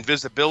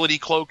invisibility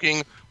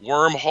cloaking,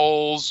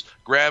 wormholes,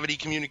 gravity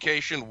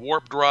communication,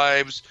 warp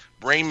drives,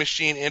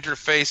 brain-machine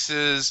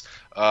interfaces,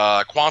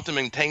 quantum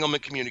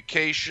entanglement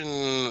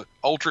communication,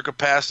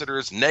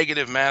 ultracapacitors,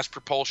 negative mass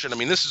propulsion. I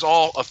mean, this is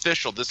all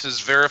official. This is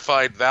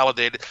verified,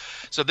 validated.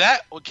 So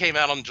that came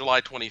out on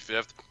July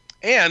 25th.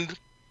 And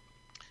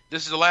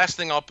this is the last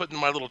thing I'll put in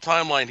my little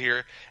timeline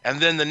here. And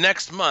then the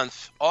next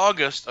month,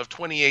 August of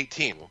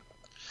 2018,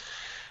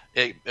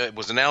 it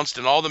was announced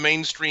in all the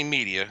mainstream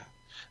media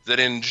that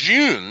in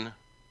June,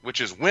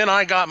 which is when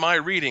I got my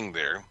reading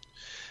there,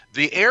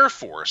 the Air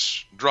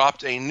Force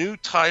dropped a new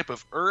type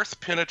of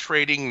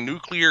Earth-penetrating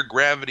nuclear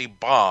gravity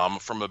bomb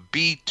from a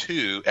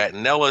B-2 at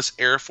Nellis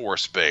Air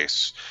Force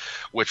Base,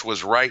 which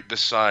was right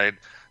beside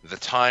the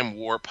time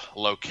warp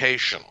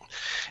location.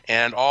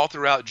 And all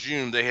throughout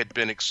June, they had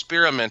been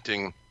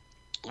experimenting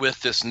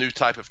with this new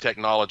type of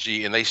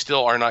technology, and they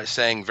still are not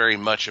saying very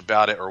much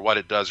about it or what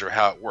it does or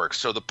how it works.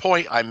 So the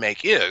point I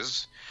make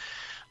is,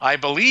 I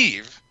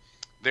believe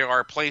there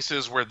are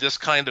places where this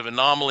kind of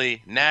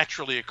anomaly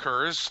naturally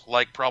occurs,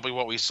 like probably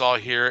what we saw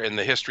here in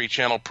the History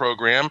Channel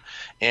program,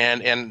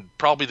 and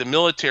probably the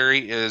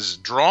military is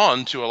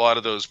drawn to a lot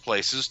of those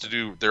places to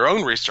do their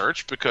own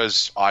research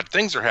because odd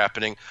things are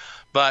happening.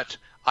 But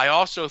I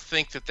also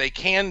think that they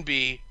can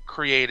be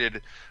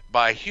created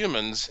by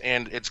humans,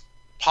 and it's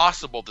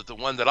possible that the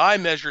one that I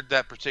measured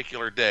that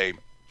particular day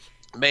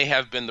may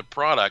have been the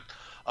product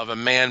of a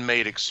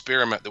man-made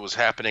experiment that was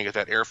happening at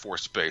that Air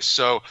Force base.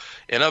 So,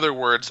 in other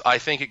words, I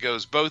think it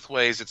goes both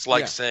ways. It's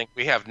like saying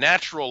we have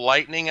natural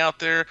lightning out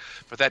there,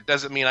 but that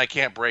doesn't mean I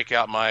can't break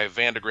out my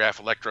Van de Graaff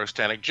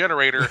electrostatic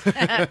generator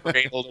and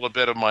create a little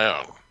bit of my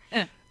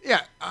own.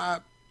 Yeah,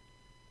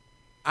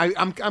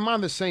 I'm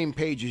on the same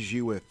page as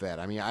you with that.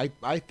 I mean,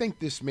 I think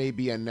this may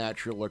be a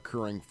natural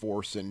occurring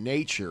force in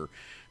nature.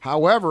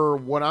 However,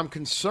 what I'm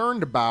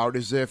concerned about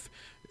is if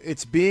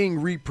it's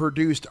being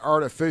reproduced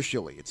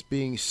artificially, it's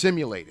being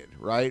simulated,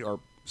 right? Or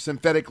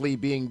synthetically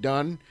being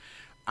done.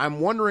 I'm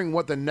wondering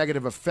what the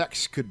negative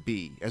effects could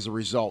be as a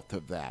result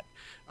of that.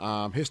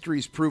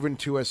 History's proven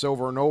to us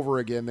over and over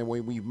again that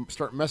when we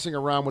start messing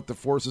around with the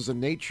forces of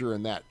nature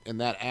in that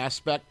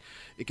aspect,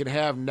 it can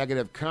have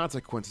negative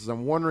consequences.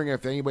 I'm wondering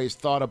if anybody's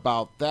thought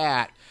about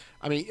that.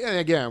 I mean, and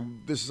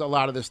again, this is a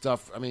lot of this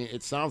stuff. I mean,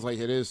 it sounds like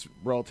it is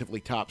relatively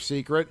top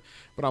secret,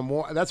 but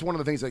that's one of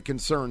the things that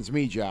concerns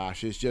me,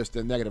 Josh, is just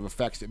the negative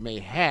effects it may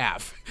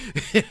have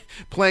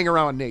playing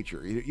around with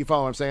nature. You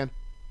follow what I'm saying?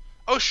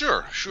 Oh,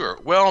 sure.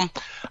 Well,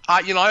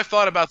 I've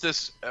thought about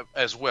this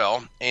as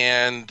well,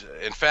 and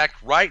in fact,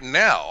 right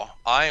now,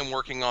 I am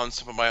working on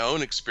some of my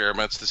own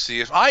experiments to see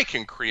if I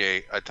can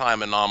create a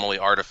time anomaly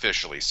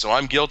artificially. So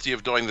I'm guilty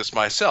of doing this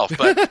myself,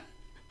 but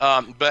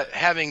but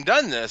having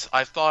done this,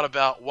 I've thought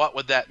about what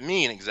would that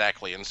mean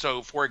exactly. And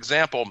so, for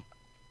example,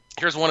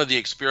 here's one of the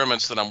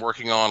experiments that I'm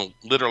working on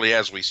literally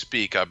as we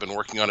speak. I've been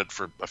working on it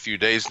for a few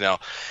days now.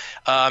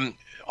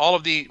 All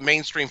of the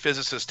mainstream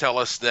physicists tell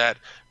us that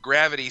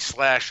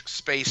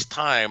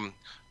gravity/space-time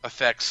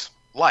affects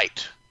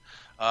light.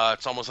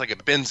 It's almost like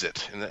it bends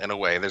it in a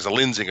way. There's a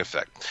lensing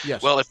effect.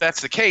 Yes. Well, if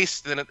that's the case,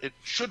 then it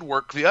should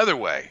work the other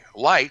way.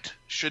 Light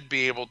should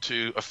be able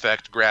to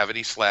affect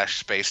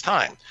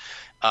gravity/space-time,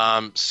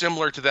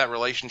 similar to that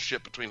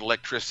relationship between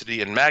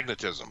electricity and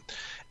magnetism.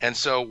 And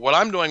so what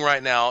I'm doing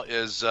right now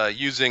is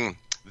using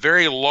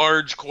very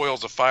large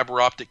coils of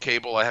fiber optic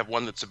cable. I have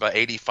one that's about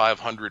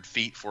 8,500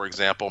 feet, for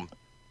example,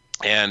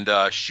 and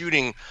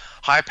shooting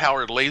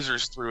high-powered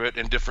lasers through it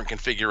in different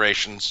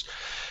configurations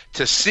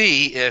to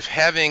see if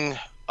having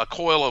a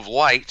coil of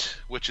light,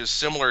 which is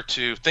similar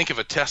to, think of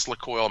a Tesla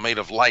coil made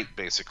of light,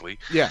 basically,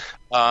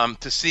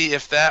 to see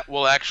if that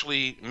will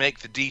actually make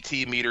the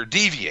DT meter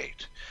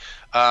deviate.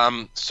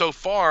 So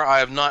far, I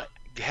have not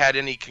had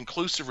any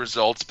conclusive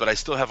results, but I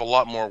still have a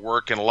lot more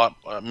work and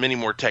many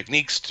more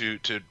techniques to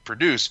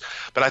produce.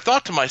 But I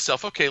thought to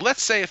myself, okay,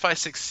 let's say if I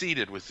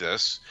succeeded with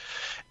this,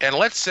 and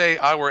let's say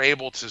I were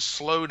able to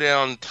slow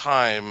down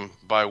time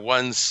by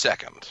 1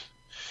 second.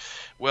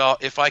 Well,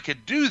 if I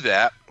could do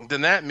that,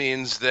 then that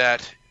means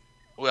that,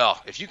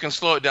 well, if you can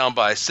slow it down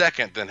by a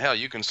second, then hell,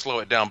 you can slow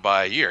it down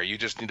by a year. You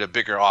just need a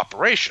bigger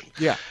operation.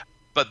 Yeah.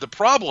 But the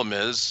problem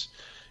is,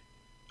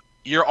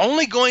 you're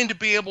only going to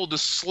be able to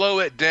slow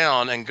it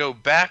down and go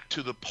back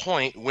to the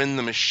point when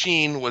the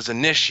machine was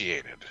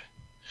initiated.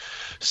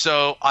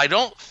 So I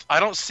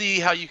don't see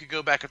how you could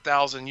go back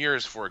 1,000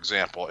 years, for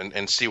example,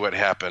 and see what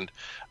happened.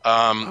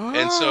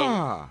 And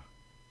so,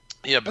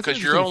 yeah,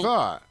 because you're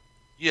only,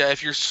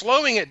 if you're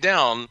slowing it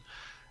down,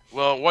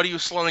 well, what are you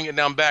slowing it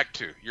down back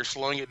to? You're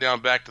slowing it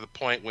down back to the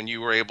point when you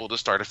were able to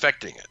start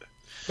affecting it.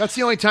 That's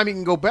the only time you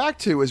can go back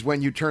to is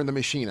when you turn the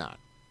machine on,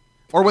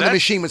 or when the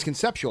machine was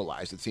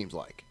conceptualized. It seems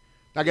like.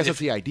 I guess that's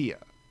the idea.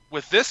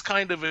 With this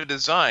kind of a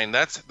design,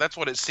 that's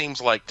what it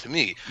seems like to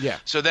me. Yeah.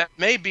 So that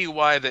may be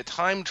why that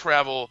time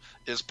travel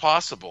is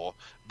possible,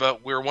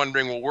 but we're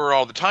wondering, well, where are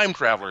all the time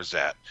travelers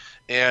at?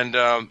 And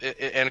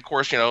of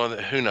course,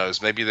 who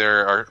knows? Maybe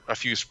there are a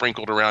few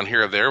sprinkled around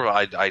here or there.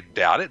 I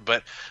doubt it,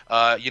 but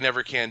you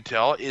never can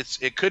tell.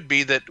 It could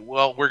be that,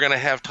 well, we're going to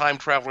have time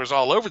travelers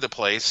all over the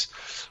place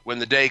when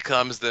the day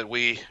comes that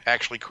we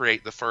actually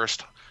create the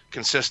first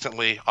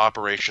consistently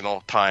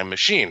operational time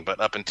machine. But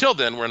up until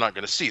then, we're not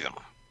going to see them.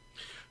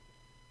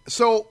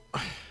 So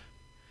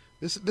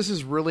this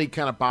is really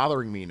kind of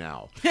bothering me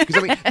now, because I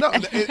mean, no,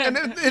 and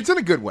it's in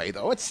a good way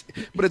though. It's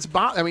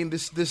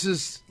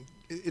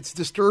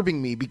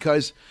disturbing me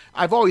because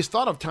I've always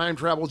thought of time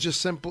travel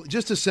just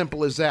as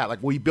simple as that. Like,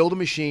 we build a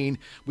machine.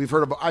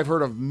 I've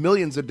heard of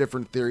millions of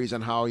different theories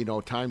on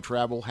how time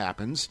travel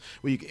happens.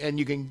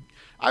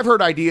 I've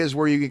heard ideas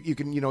where you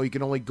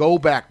can only go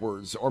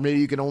backwards, or maybe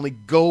you can only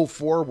go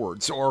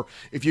forwards, or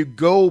if you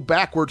go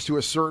backwards to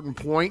a certain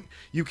point,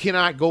 you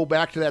cannot go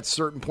back to that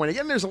certain point.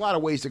 Again, there's a lot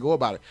of ways to go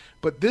about it,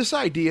 but this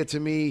idea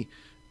to me,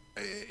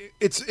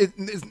 it's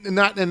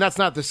not, and that's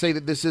not to say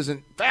that this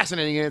isn't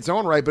fascinating in its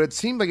own right, but it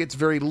seems like it's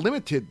very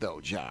limited, though,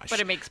 Josh. But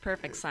it makes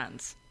perfect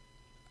sense.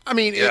 I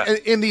mean,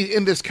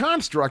 in this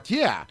construct,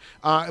 yeah,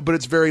 but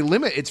it's very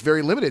limited. It's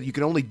very limited. You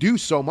can only do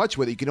so much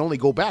with it. You can only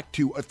go back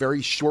to a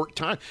very short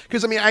time.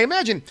 Because I mean, I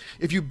imagine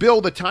if you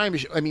build a time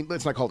machine, I mean,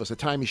 let's not call this a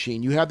time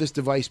machine. You have this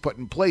device put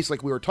in place,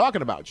 like we were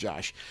talking about,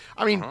 Josh.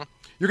 I mean,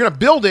 you're going to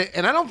build it,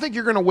 and I don't think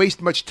you're going to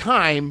waste much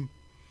time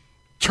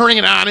turning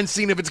it on and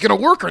seeing if it's going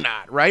to work or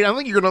not, right? I don't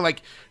think you're going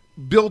to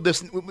build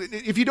this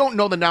if you don't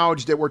know the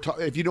knowledge that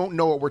if you don't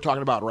know what we're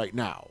talking about right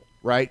now,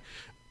 right?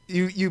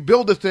 You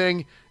build a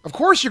thing. Of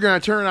course, you're going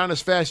to turn it on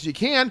as fast as you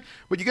can,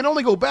 but you can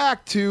only go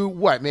back to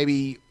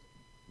maybe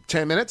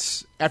 10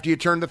 minutes after you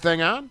turn the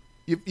thing on.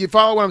 You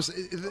follow what I'm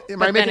saying?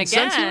 Am I making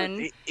sense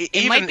here?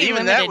 It might be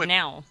limited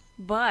now,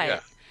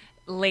 but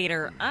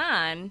later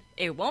on,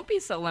 it won't be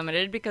so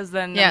limited because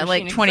then the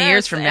like 20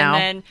 years from now,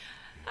 and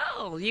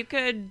then, you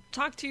could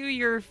talk to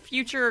your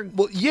future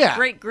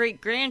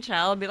great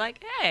grandchild and be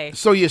like, "Hey."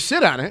 So you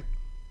sit on it.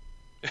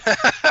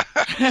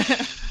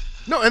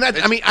 No, and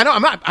that, I mean, I know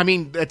I'm not. I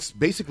mean, that's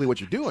basically what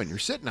you're doing. You're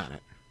sitting on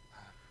it.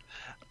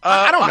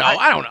 I don't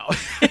know.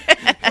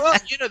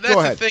 Well,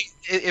 that's the thing.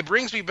 It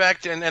brings me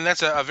back to, and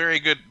that's a very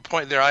good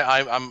point there.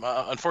 I'm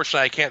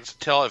unfortunately I can't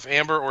tell if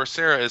Amber or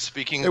Sarah is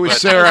speaking. It was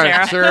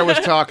Sarah. Sarah was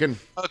talking.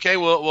 Okay,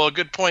 well,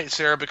 good point,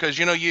 Sarah, because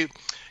you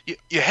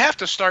have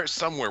to start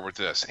somewhere with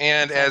this.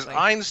 And exactly. As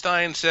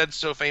Einstein said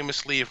so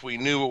famously, if we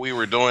knew what we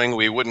were doing,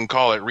 we wouldn't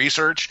call it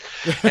research.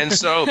 And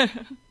so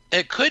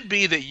it could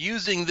be that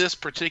using this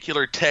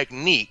particular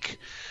technique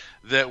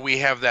that we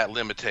have that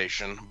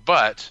limitation,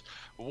 but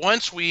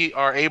once we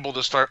are able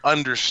to start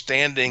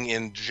understanding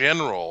in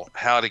general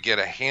how to get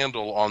a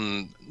handle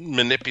on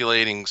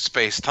manipulating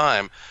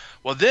space-time,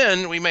 well,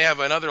 then we may have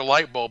another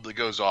light bulb that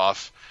goes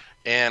off,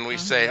 and we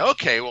say,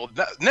 okay, well,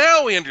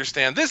 now we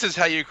understand this is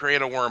how you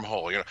create a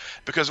wormhole.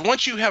 Because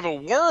once you have a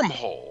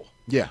wormhole,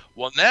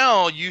 well,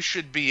 now you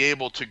should be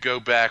able to go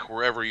back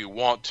wherever you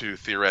want to,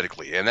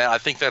 theoretically. And I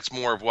think that's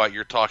more of what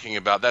you're talking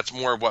about. That's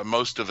more of what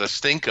most of us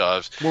think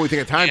of. When we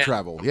think of time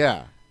travel,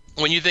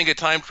 When you think of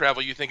time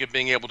travel, you think of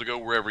being able to go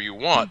wherever you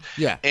want.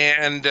 Yeah.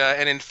 And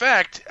in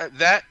fact,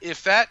 that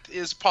if that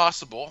is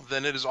possible,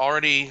 then they're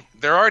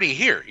already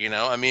here.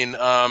 I mean,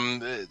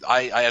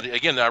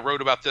 I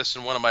wrote about this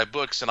in one of my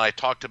books, and I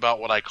talked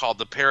about what I called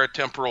the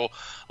paratemporal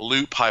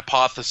loop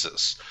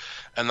hypothesis.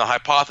 And the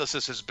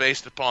hypothesis is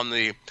based upon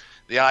the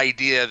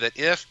idea that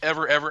if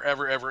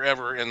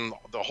ever in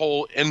the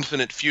whole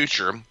infinite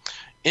future,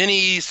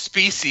 any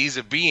species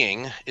of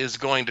being is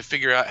going to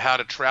figure out how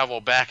to travel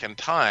back in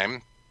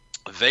time,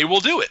 they will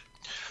do it.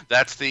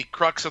 That's the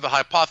crux of the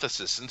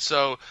hypothesis. And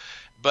so,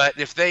 but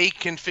if they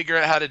can figure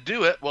out how to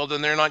do it, well,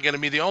 then they're not going to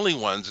be the only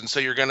ones. And so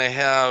you're going to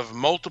have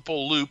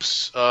multiple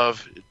loops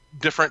of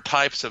different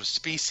types of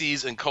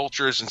species and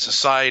cultures and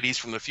societies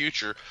from the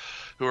future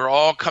who are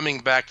all coming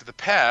back to the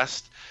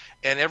past.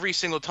 And every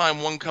single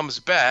time one comes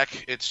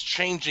back, it's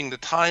changing the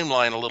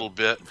timeline a little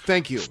bit.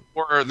 Thank you.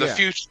 For the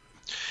future.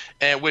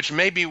 And which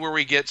may be where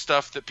we get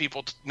stuff that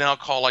people now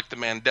call like the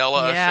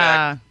Mandela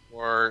effect.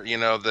 Or,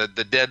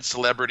 the dead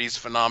celebrities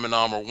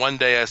phenomenon, or one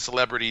day a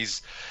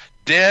celebrity's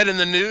dead in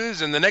the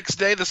news and the next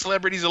day the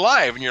celebrity's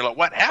alive. And you're like,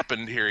 what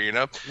happened here,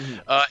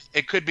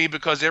 It could be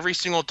because every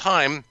single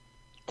time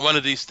one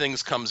of these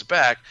things comes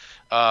back,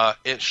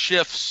 it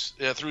shifts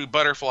through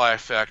butterfly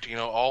effect,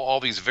 all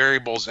these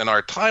variables in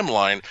our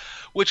timeline,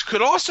 which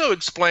could also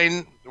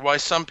explain why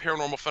some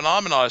paranormal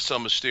phenomena is so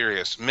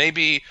mysterious.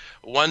 Maybe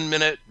 1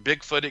 minute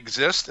Bigfoot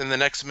exists and the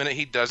next minute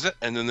he doesn't,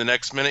 and then the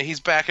next minute he's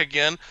back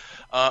again.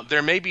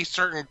 There may be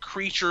certain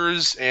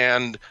creatures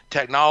and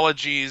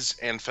technologies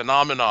and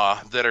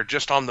phenomena that are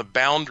just on the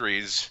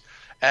boundaries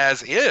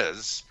as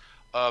is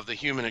of the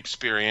human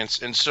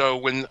experience. And so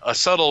when a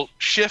subtle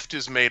shift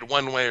is made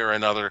one way or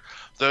another,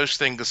 those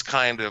things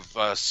kind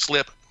of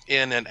slip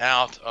in and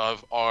out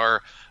of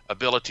our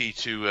ability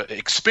to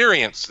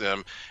experience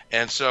them.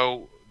 And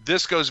so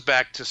this goes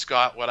back to,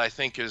 Scott, what I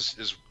think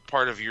is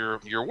part of your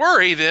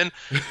worry then,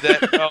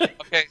 that,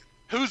 okay,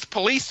 who's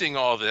policing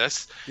all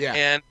this? Yeah.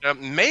 And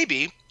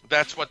maybe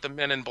that's what the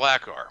Men in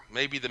Black are.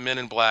 Maybe the Men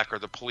in Black are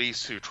the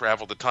police who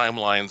travel the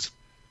timelines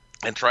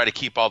and try to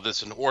keep all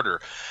this in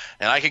order.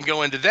 And I can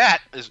go into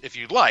that if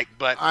you'd like,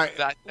 but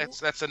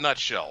that's a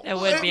nutshell. It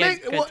would be a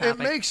good topic. It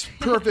makes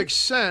perfect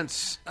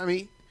sense. I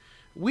mean,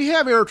 we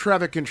have air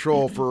traffic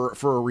control for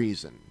a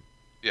reason.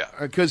 Yeah.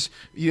 Because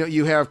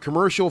you have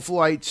commercial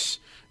flights,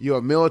 you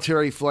have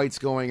military flights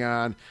going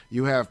on,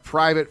 you have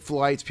private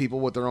flights,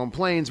 people with their own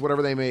planes,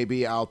 whatever they may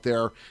be out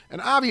there.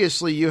 And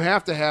obviously you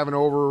have to have an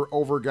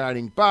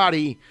overguiding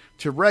body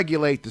to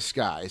regulate the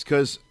skies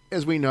because,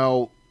 as we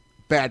know,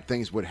 bad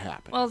things would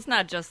happen. Well, it's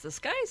not just the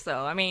skies,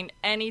 though. I mean,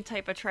 any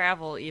type of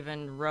travel,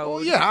 even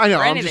roads. Well, yeah, I know.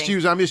 I'm just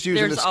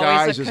using the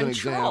skies as an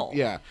example.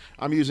 Yeah,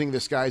 I'm using the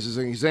skies as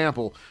an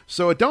example.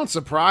 So it don't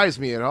surprise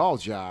me at all,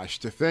 Josh,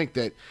 to think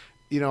that,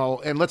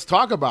 and let's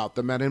talk about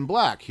the Men in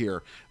Black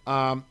here,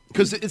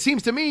 because it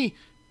seems to me,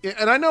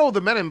 and I know the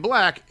Men in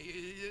Black,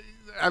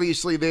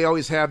 obviously they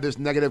always have this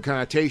negative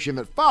connotation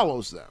that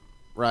follows them.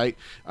 Right?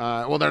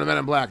 Well, they're the Men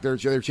in Black. They're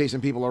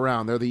chasing people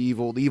around. They're the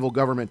evil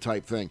government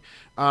type thing.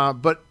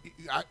 But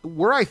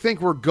where I think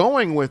we're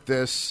going with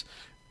this,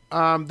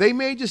 they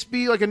may just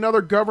be like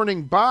another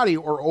governing body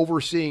or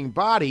overseeing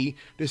body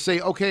to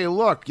say, okay,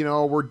 look,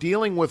 we're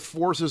dealing with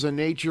forces in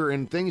nature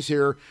and things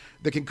here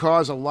that can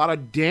cause a lot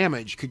of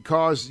damage, could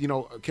cause,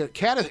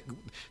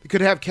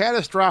 could have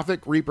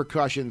catastrophic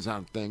repercussions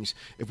on things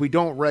if we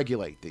don't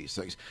regulate these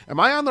things.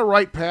 Am I on the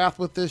right path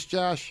with this,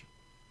 Josh?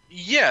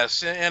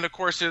 Yes, and of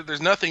course,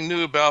 there's nothing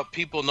new about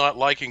people not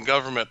liking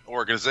government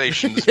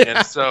organizations,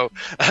 and so,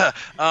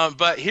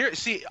 but here,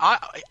 see,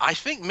 I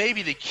think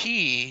maybe the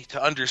key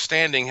to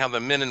understanding how the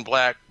Men in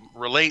Black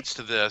relates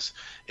to this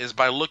is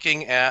by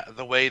looking at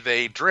the way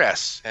they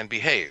dress and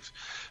behave.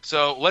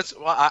 So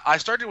I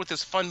started with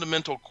this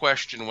fundamental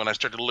question when I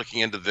started looking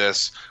into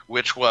this,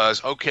 which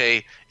was,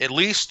 okay, at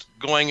least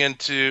going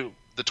into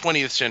the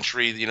 20th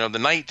century, the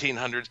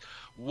 1900s,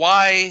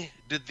 why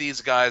did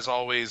these guys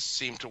always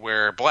seem to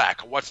wear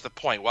black? What's the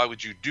point? Why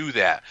would you do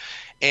that?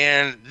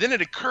 And then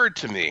it occurred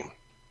to me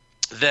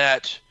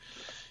that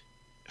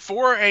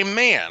for a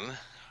man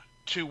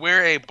to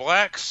wear a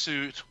black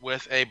suit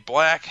with a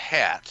black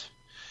hat,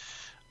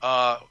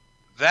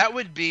 that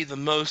would be the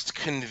most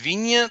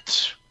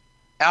convenient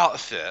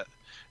outfit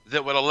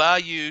that would allow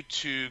you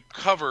to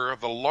cover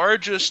the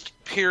largest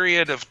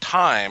period of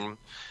time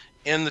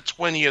in the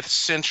 20th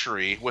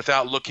century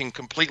without looking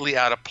completely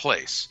out of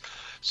place.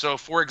 So,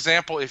 for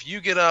example, if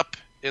you get up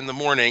in the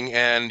morning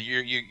and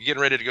you're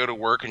getting ready to go to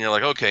work and you're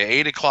like, okay,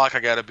 8 o'clock I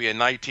got to be in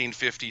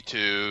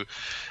 1952,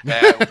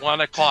 at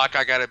 1 o'clock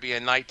I got to be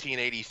in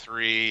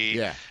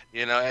 1983,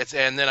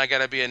 and then I got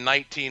to be in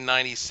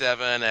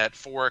 1997 at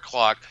 4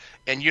 o'clock,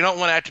 and you don't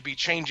want to have to be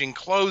changing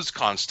clothes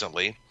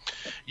constantly.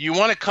 You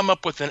want to come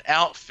up with an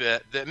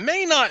outfit that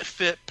may not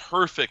fit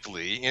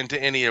perfectly into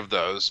any of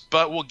those,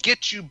 but will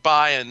get you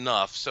by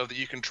enough so that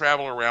you can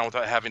travel around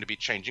without having to be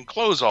changing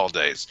clothes all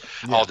day.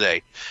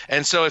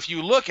 And so if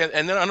you look at,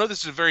 and then I know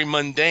this is a very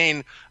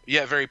mundane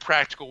yet very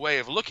practical way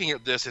of looking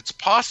at this, it's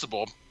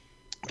possible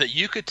that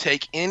you could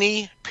take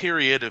any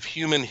period of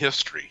human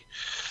history,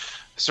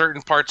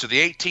 certain parts of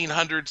the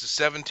 1800s, the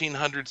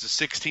 1700s,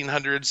 the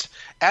 1600s,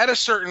 at a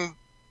certain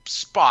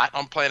spot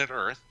on planet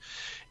Earth,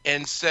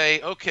 and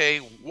say, okay,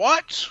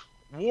 what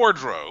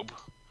wardrobe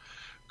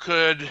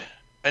could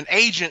an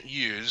agent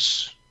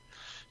use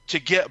to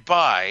get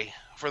by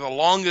for the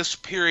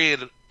longest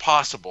period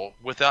possible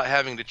without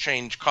having to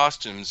change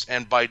costumes?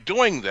 And by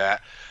doing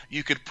that,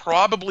 you could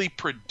probably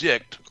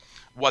predict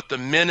what the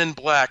men in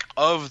black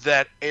of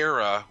that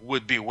era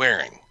would be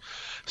wearing.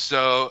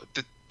 So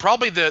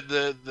probably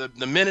the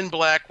men in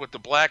black with the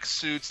black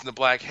suits and the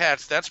black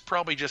hats, that's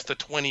probably just a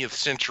 20th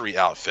century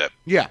outfit.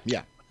 Yeah.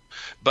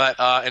 But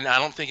and I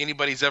don't think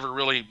anybody's ever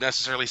really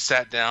necessarily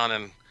sat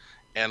down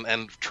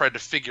and tried to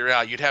figure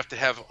out. You'd have to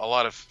have a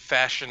lot of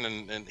fashion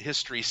and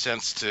history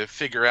sense to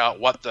figure out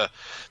what the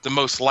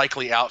most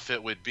likely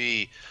outfit would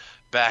be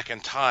back in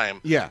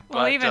time. Yeah.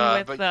 Well, even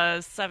with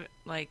the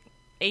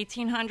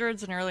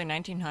 1800s and early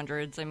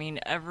 1900s, I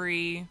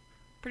mean,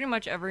 pretty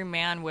much every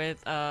man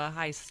with a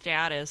high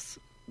status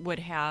would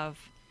have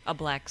a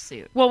black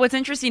suit. Well, what's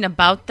interesting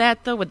about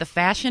that, though, with the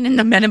fashion and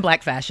the men in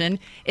black fashion,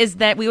 is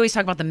that we always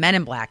talk about the men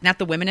in black, not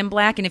the women in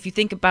black. And if you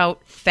think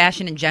about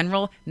fashion in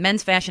general,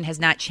 men's fashion has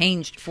not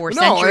changed for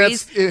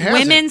centuries. It hasn't.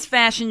 Women's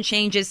fashion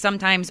changes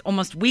sometimes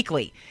almost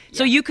weekly. Yeah.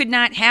 So you could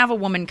not have a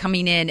woman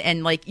coming in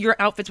and, like, your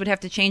outfits would have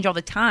to change all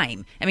the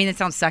time. I mean, it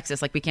sounds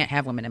sexist, like we can't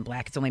have women in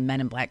black. It's only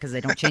men in black because they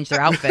don't change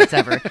their outfits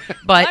ever.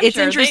 But it's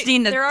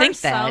interesting to think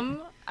that. There are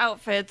some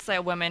outfits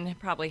that women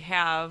probably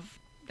have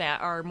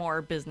that are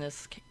more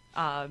business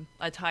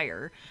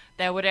attire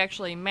that would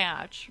actually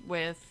match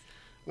with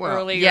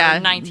earlier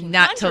 1900s.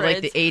 Not till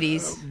like the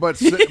 80s. But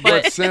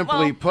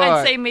simply put,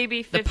 I'd say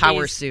maybe 50s. The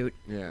power suit.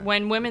 Yeah.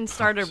 When women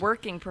started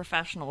working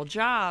professional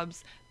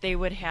jobs, they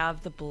would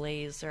have the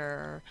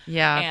blazer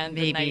and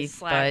the nice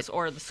slacks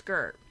or the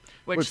skirt.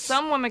 Which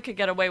some women could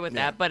get away with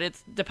that, but it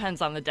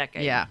depends on the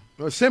decade. Yeah.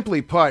 Well,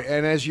 simply put,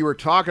 and as you were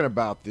talking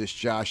about this,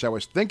 Josh, I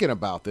was thinking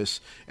about this,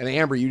 and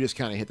Amber, you just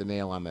kind of hit the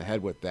nail on the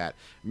head with that.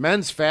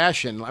 Men's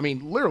fashion, I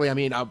mean, literally, a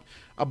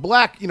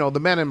black, the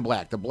men in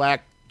black, the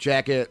black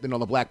jacket, the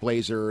black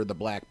blazer, the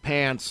black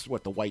pants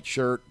with the white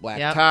shirt, black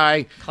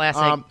tie.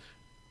 Classic.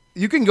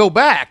 You can go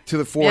back to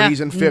the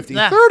 40s and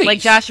 50s, 30s. Like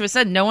Joshua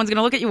said, no one's going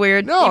to look at you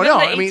weird. Even the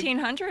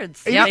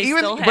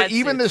 1800s.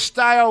 Even the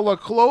style of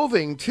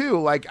clothing, too.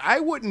 Like,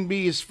 I wouldn't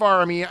be as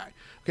far, the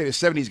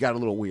 70s got a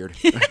little weird.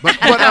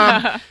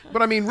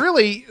 but I mean,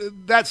 really,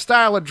 that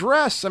style of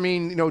dress,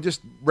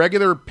 just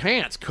regular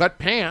pants, cut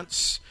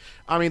pants,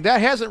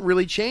 that hasn't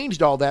really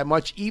changed all that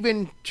much,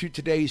 even to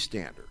today's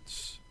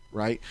standards,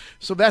 right?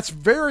 So that's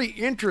very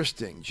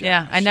interesting, Josh.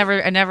 Yeah, I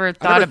never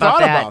thought about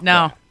that.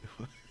 No.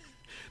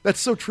 That's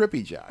so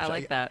trippy, Josh. I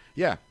like that.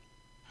 Yeah.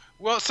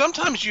 Well,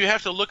 sometimes you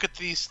have to look at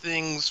these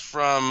things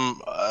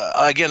from,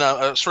 again,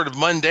 a sort of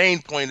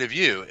mundane point of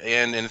view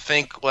and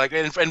think like,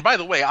 and by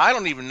the way, I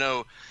don't even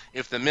know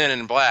if the men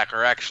in black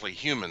are actually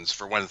humans,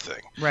 for one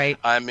thing. Right.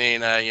 I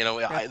mean,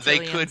 they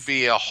could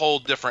be a whole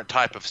different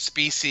type of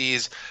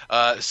species.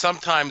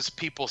 Sometimes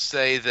people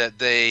say that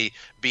they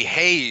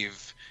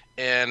behave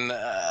in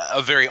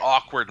a very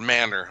awkward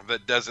manner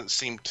that doesn't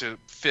seem to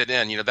fit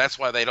in. That's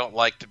why they don't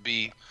like to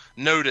be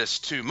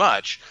noticed too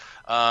much.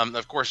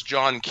 Of course,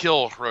 John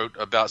Kill wrote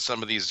about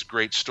some of these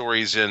great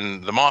stories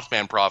in the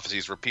Mothman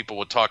Prophecies where people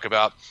would talk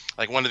about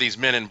like one of these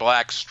men in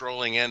black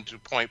strolling into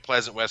Point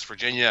Pleasant, West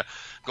Virginia,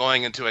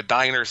 going into a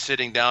diner,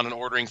 sitting down and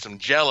ordering some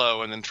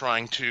Jell-O and then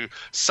trying to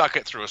suck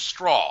it through a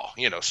straw,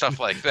 stuff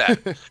like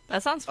that.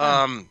 That sounds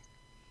fun.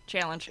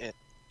 Challenge.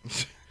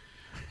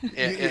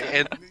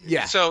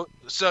 Yeah. So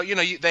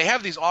they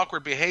have these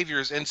awkward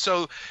behaviors,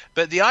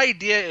 but the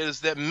idea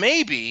is that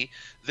maybe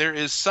there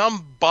is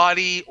some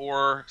body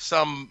or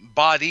some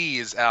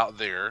bodies out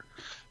there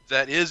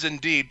that is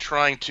indeed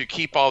trying to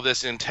keep all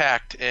this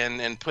intact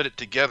and put it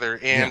together,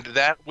 and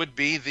that would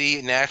be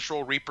the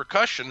natural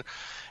repercussion.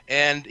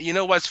 And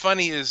what's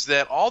funny is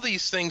that all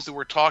these things that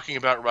we're talking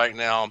about right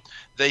now,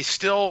 they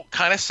still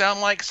kind of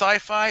sound like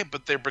sci-fi,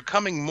 but they're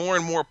becoming more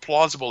and more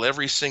plausible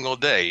every single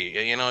day.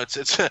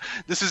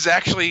 This is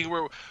actually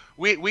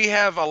we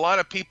have a lot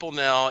of people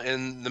now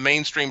in the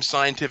mainstream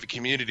scientific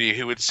community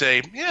who would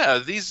say, yeah,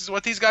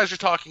 what these guys are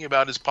talking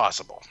about is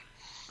possible.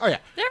 Oh, yeah.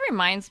 That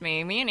reminds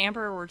me and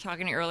Amber were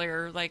talking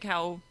earlier, like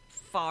how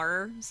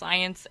far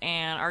science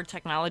and our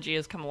technology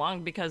has come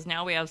along, because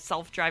now we have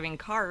self-driving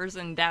cars,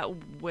 and that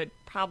would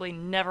probably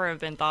never have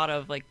been thought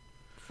of like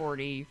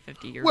 40,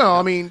 50 years Well,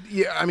 ago.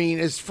 I mean,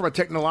 as from a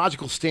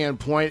technological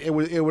standpoint, it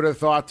would have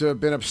thought to have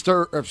been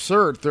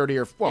absurd 30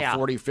 or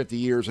 40, 50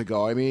 years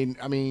ago. I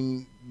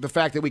mean, the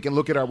fact that we can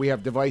we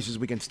have devices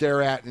we can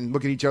stare at and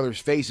look at each other's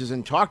faces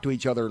and talk to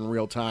each other in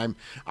real time,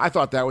 I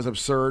thought that was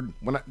absurd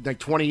like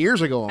 20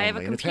 years ago only. I have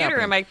a computer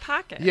in my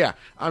pocket. Yeah.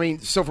 I mean,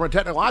 so from a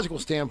technological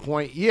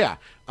standpoint, yeah.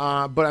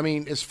 But I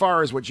mean, as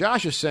far as what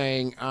Josh is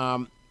saying,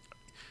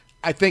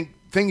 I think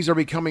things are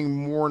becoming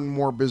more and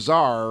more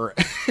bizarre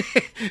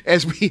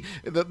as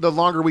the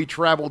longer we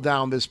travel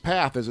down this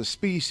path as a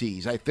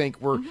species. I think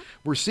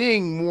we're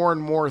seeing more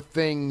and more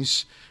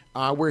things.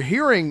 We're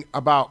hearing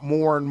about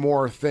more and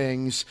more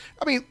things.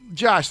 I mean,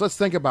 Josh, let's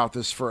think about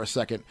this for a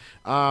second.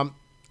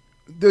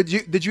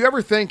 Did you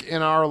ever think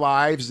in our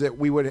lives that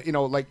we would,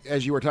 like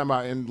as you were talking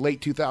about in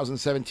late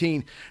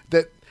 2017,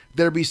 that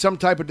there'd be some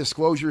type of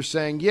disclosure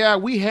saying, yeah,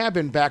 we have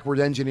been backward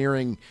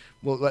engineering,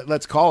 well,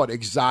 let's call it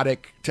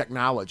exotic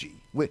technology.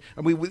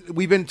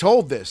 We've been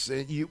told this.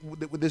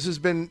 This has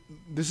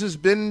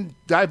been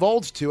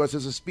divulged to us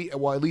as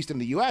well, at least in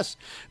the U.S.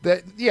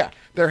 that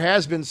there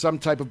has been some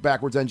type of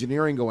backwards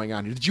engineering going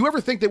on. Did you ever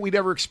think that we'd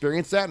ever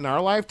experience that in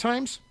our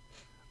lifetimes?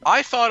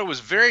 I thought it was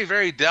very,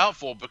 very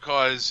doubtful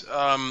because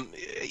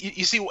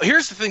you see,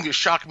 here's the thing that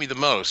shocked me the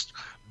most.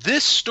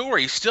 This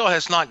story still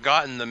has not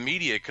gotten the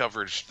media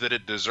coverage that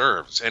it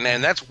deserves, and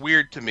that's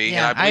weird to me.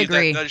 Yeah, and I believe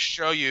agree. that does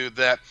show you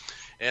that.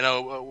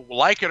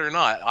 Like it or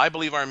not, I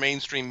believe our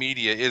mainstream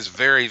media is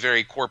very,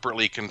 very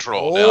corporately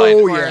controlled.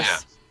 Oh, yeah.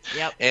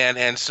 Yep.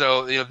 And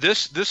so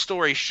this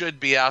story should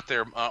be out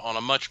there on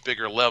a much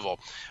bigger level.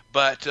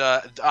 But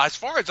as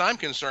far as I'm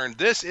concerned,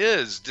 this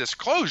is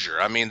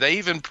disclosure. I mean, they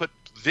even put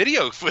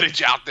video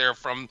footage out there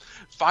from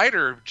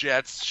fighter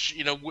jets,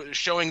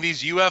 showing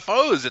these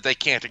UFOs that they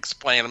can't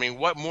explain. I mean,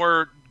 what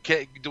more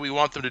do we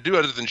want them to do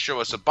other than show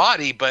us a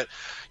body? But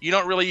you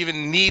don't really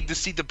even need to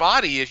see the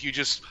body if you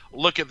just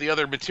look at the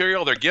other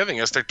material they're giving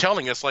us. They're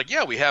telling us, like,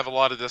 yeah, we have a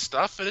lot of this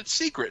stuff and it's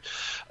secret.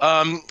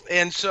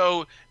 And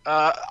so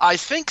I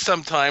think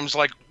sometimes,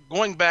 like,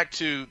 going back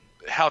to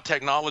how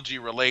technology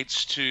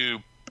relates to,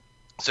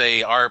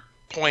 say, our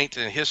point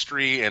in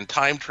history and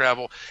time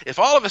travel, if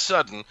all of a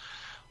sudden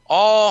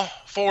all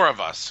four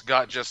of us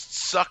got just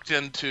sucked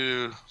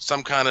into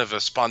some kind of a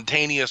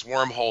spontaneous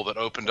wormhole that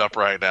opened up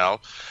right now,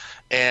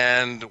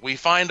 and we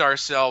find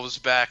ourselves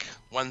back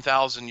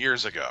 1,000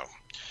 years ago.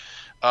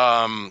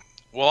 Well,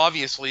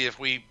 obviously, if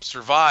we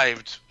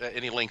survived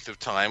any length of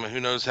time, who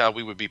knows how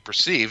we would be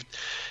perceived,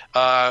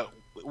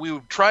 we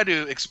would try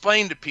to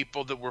explain to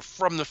people that we're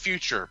from the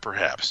future,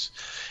 perhaps.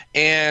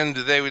 And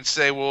they would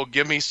say, well,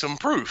 give me some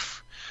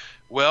proof.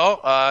 Well,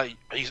 I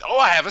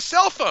have a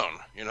cell phone,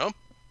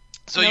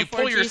 So No you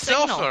pull 4G your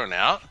cell signal. phone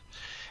out,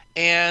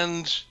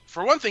 and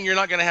for one thing, you're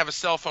not going to have a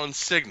cell phone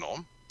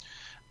signal.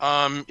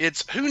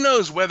 It's who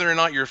knows whether or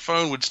not your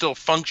phone would still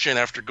function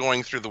after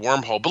going through the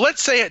wormhole. But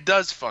let's say it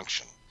does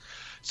function.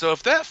 So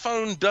if that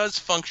phone does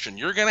function,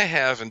 you're going to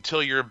have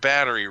until your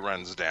battery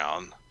runs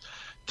down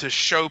to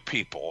show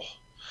people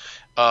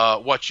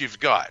what you've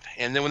got.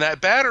 And then when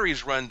that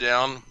battery's run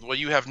down, well,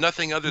 you have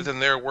nothing other than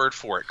their word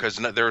for it, because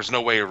there's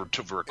no way to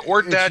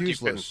record It's that.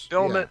 useless. You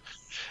can film it.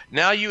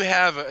 Now you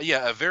have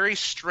a very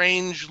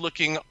strange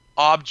looking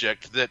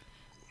object that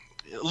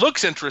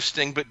looks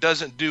interesting but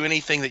doesn't do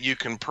anything that you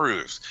can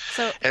prove.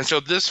 So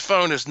this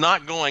phone is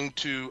not going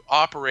to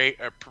operate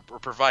or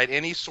provide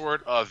any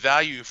sort of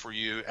value for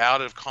you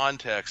out of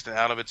context and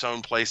out of its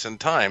own place and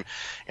time.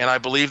 And I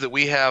believe that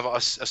we have a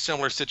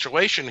similar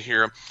situation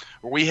here,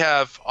 where we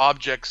have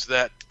objects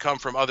that come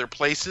from other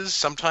places.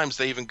 Sometimes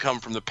they even come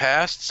from the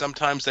past.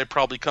 Sometimes they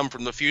probably come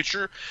from the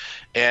future.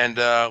 And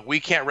we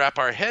can't wrap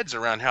our heads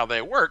around how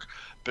they work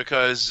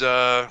because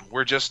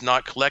we're just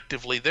not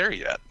collectively there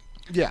yet.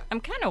 Yeah. I'm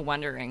kind of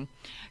wondering,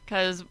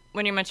 because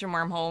when you mentioned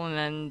wormhole and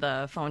then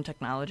the phone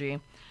technology,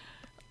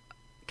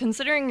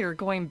 considering you're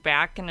going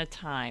back in a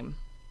time,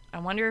 I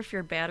wonder if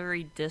your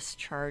battery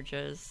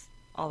discharges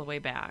all the way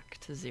back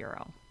to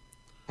zero,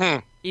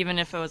 even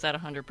if it was at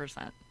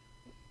 100%.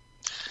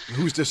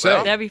 Who's to say?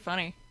 That'd be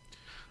funny.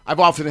 I've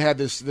often had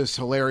this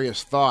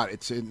hilarious thought.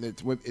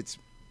 It's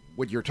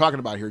what you're talking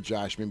about here,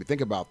 Josh. Made me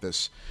think about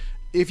this.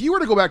 If you were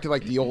to go back to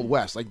like the Old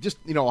West, like just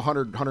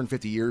 100,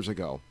 150 years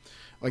ago,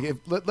 like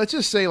let's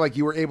just say like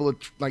you were able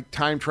to like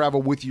time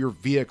travel with your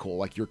vehicle,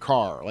 like your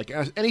car, like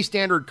any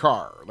standard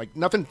car, like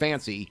nothing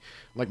fancy,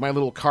 like my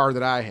little car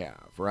that I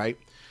have, right?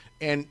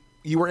 And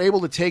you were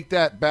able to take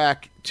that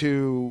back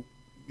to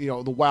the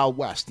Wild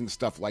West and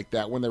stuff like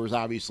that when there was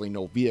obviously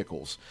no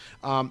vehicles.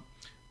 And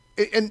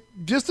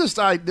just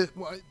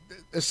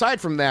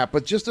aside from that,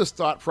 but just this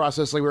thought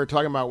process like we were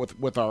talking about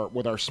with our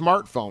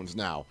smartphones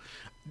now.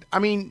 I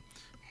mean,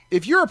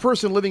 if you're a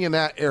person living in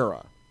that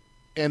era,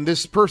 and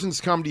this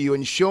person's come to you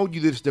and showed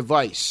you this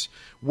device,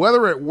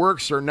 whether it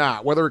works or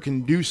not, whether it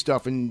can do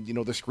stuff and,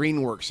 the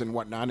screen works and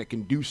whatnot, and it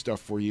can do stuff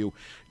for you,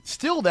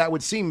 still that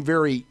would seem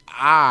very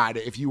odd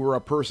if you were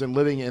a person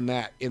living in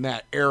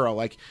that era.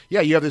 Like,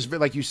 yeah, you have this,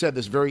 like you said,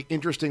 this very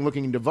interesting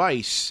looking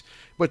device.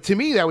 But to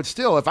me, that would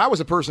still, if I was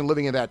a person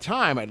living at that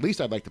time, at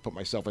least I'd like to put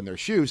myself in their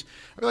shoes.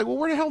 I'd be like, well,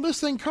 where the hell did this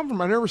thing come from?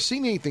 I've never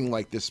seen anything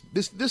like this.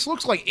 This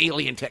looks like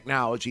alien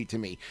technology to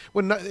me.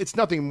 When it's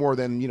nothing more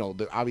than,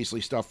 the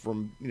obviously stuff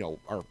from,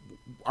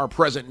 our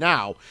present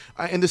now.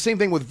 And the same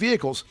thing with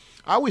vehicles.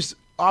 I always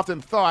often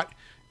thought,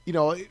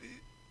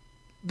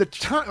 the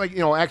time, like,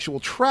 actual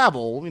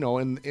travel, and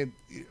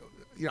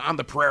on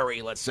the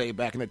prairie, let's say,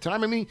 back in the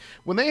time. I mean,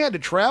 when they had to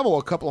travel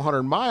a couple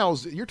hundred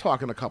miles, you're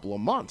talking a couple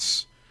of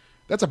months.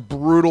 That's a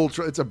brutal.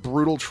 It's a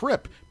brutal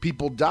trip.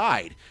 People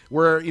died.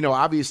 Where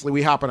obviously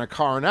we hop in a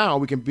car now.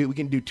 We can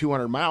do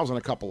 200 miles in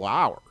a couple of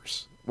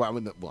hours.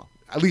 Well,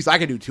 at least I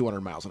can do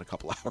 200 miles in a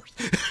couple of hours.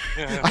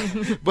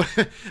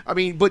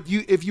 But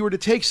if you were to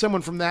take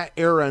someone from that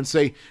era and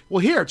say, well,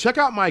 here, check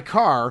out my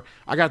car.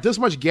 I got this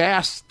much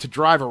gas to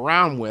drive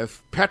around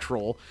with,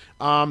 petrol.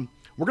 We're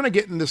going to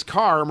get in this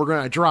car and we're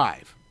going to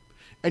drive.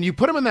 And you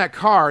put them in that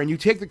car and you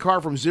take the car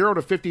from 0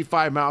 to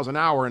 55 miles an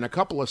hour in a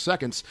couple of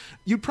seconds,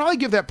 you'd probably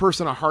give that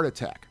person a heart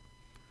attack.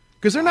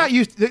 Because they're not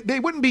used.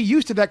 They wouldn't be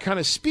used to that kind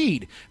of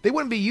speed. They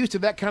wouldn't be used to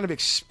that kind of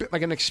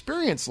an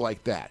experience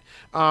like that.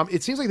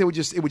 It seems like it would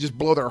just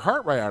blow their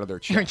heart right out of their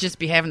chest. Or just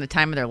be having the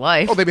time of their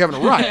life. Oh, they'd be having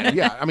a riot.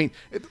 Yeah, I mean,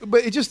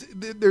 but it just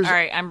there's. All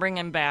right, I'm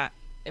bringing back.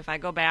 If I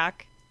go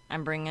back,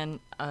 I'm bringing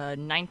a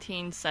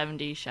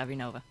 1970 Chevy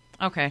Nova.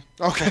 Okay.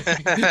 But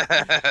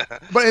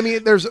I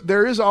mean,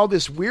 there is all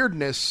this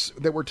weirdness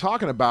that we're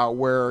talking about.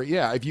 Where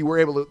if you were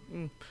able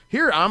to,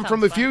 here I'm from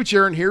the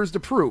future, and here's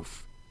the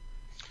proof.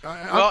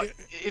 Well,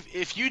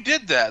 if you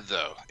did that,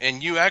 though,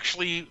 and you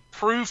actually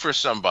prove for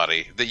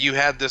somebody that you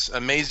had this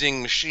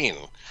amazing machine,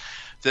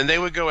 then they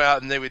would go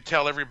out and they would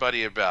tell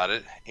everybody about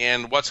it.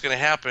 And what's going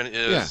to happen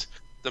is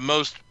the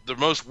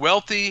most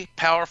wealthy,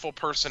 powerful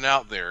person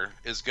out there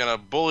is going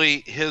to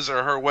bully his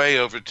or her way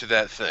over to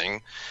that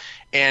thing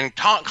and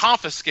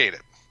confiscate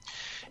it.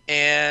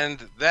 And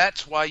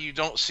that's why you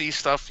don't see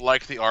stuff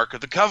like the Ark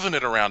of the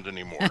Covenant around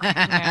anymore.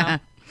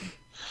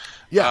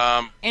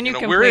 Yeah. And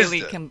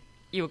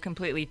you would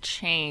completely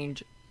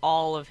change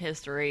all of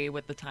history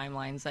with the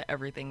timelines that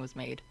everything was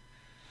made.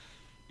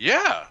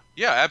 Yeah,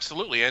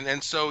 absolutely.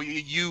 And so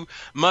you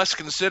must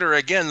consider,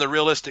 again, the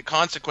realistic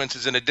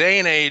consequences in a day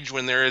and age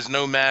when there is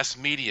no mass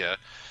media.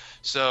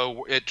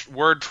 So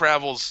word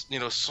travels,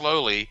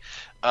 slowly.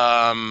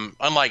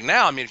 Unlike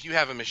now, I mean, if you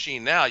have a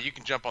machine now, you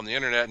can jump on the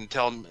internet and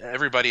tell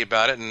everybody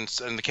about it and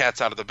the cat's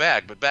out of the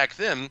bag. But back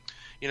then,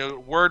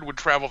 word would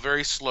travel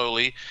very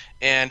slowly,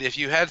 and if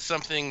you had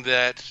something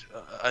that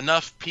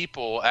enough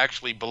people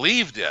actually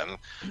believed in,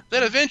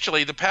 then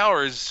eventually the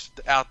powers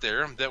out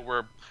there that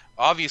were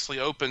obviously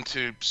open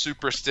to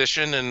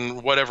superstition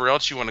and whatever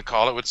else you want to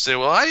call it would say,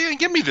 well,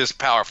 give me this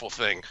powerful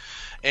thing.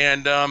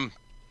 And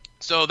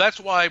so that's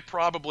why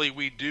probably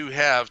we do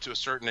have, to a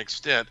certain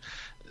extent,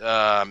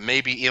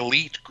 maybe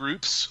elite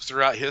groups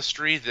throughout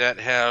history that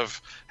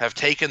have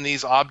taken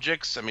these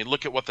objects. I mean,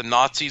 look at what the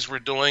Nazis were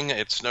doing.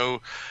 It's no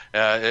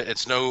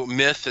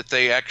myth that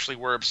they actually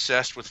were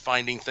obsessed with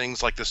finding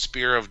things like the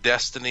Spear of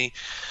Destiny.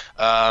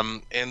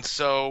 And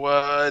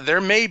so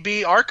there may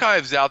be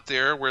archives out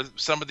there where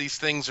some of these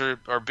things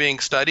are being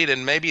studied,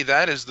 and maybe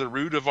that is the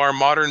root of our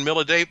modern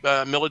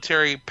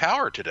military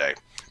power today.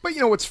 But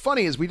what's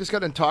funny is we just got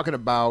done talking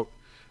about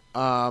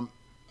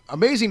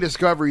amazing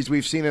discoveries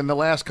we've seen in the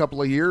last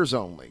couple of years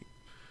only.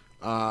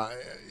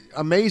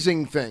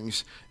 Amazing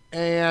things.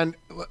 And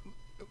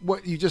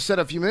what you just said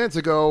a few minutes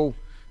ago,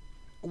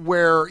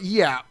 where,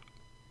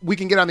 we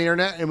can get on the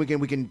internet and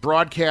we can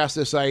broadcast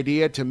this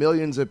idea to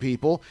millions of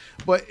people.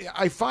 But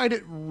I find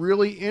it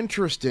really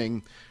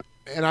interesting,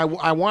 and I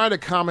wanted to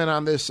comment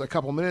on this a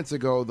couple minutes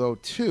ago, though,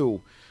 too.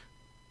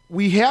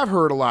 We have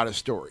heard a lot of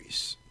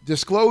stories.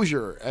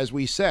 Disclosure, as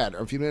we said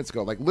a few minutes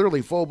ago, like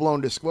literally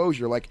full-blown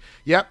disclosure, like,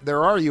 yep,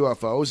 there are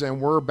UFOs and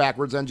we're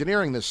backwards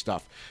engineering this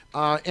stuff.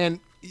 And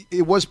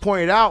it was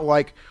pointed out,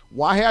 like,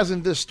 why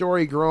hasn't this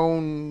story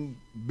grown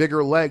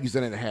bigger legs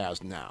than it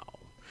has now?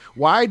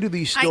 Why do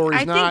these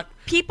stories I think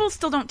people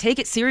still don't take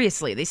it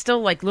seriously. They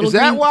still like little. Is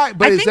that why?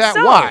 But is that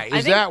why?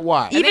 Is that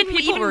why? Even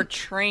people were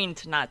trained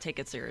to not take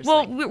it seriously.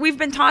 Well, we've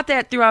been taught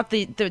that throughout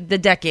the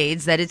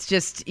decades, that it's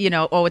just,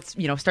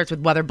 starts with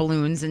weather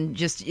balloons and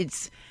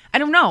just I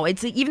don't know.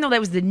 It's even though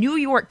that was the New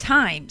York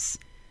Times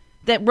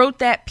that wrote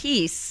that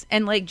piece,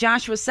 and like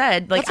Joshua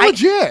said, like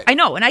that's legit. I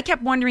know, and I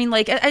kept wondering,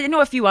 like I know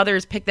a few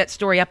others picked that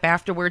story up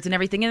afterwards and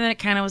everything, and then it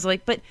kind of was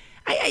like, but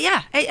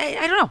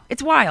I don't know.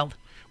 It's wild.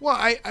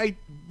 Well,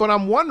 but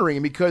I'm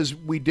wondering, because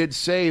we did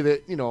say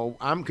that,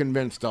 I'm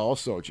convinced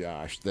also,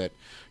 Josh, that,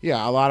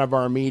 a lot of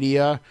our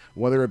media,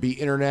 whether it be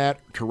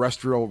internet,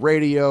 terrestrial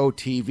radio,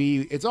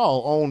 TV, it's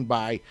all owned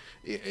by,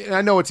 and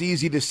I know it's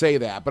easy to say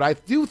that, but I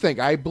do think,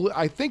 I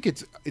think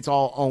it's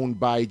all owned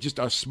by just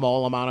a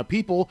small amount of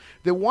people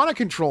that want to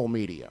control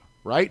media.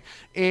 right?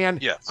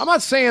 And Yes. I'm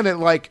not saying that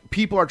like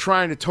people are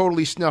trying to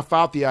totally snuff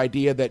out the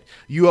idea that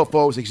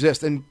UFOs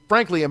exist. And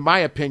frankly, in my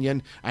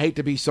opinion, I hate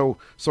to be so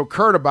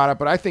curt about it,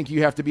 but I think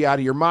you have to be out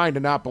of your mind to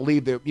not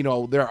believe that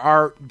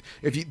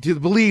to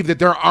believe that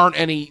there aren't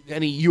any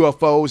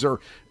UFOs or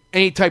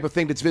any type of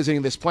thing that's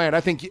visiting this planet.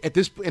 I think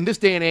in this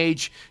day and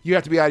age, you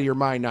have to be out of your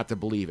mind not to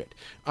believe it.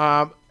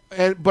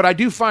 But I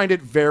do find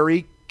it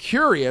very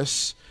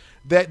curious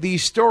that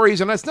these stories,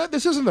 and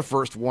this isn't the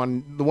first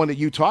one, the one that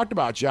you talked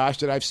about, Josh,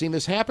 that I've seen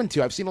this happen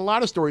to. I've seen a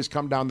lot of stories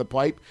come down the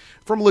pipe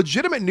from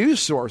legitimate news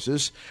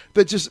sources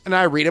and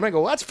I read them and I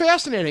go, well, that's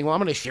fascinating. Well, I'm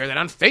going to share that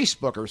on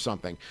Facebook or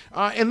something.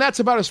 And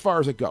that's about as far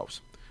as it goes.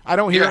 I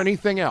don't hear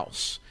anything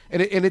else.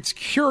 And it's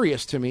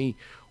curious to me,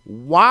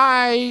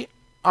 why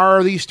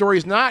are these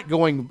stories not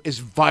going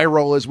as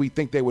viral as we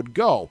think they would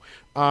go?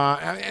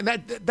 And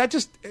that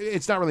just,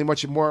 it's not really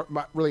much more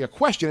really a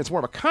question. It's more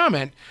of a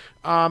comment.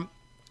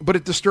 But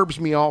it disturbs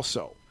me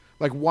also.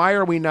 Like, why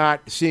are we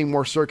not seeing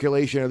more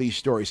circulation of these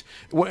stories?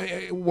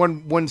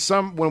 When one of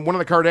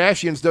the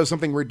Kardashians does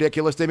something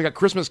ridiculous, they make a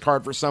Christmas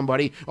card for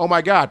somebody. Oh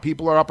my God,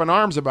 people are up in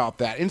arms about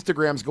that.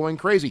 Instagram's going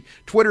crazy.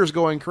 Twitter's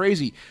going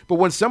crazy. But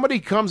when somebody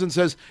comes and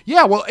says,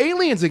 yeah, well,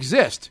 aliens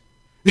exist.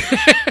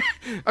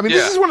 I mean,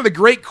 this is one of the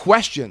great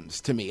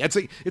questions to me.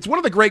 It's one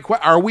of the great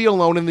questions. Are we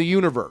alone in the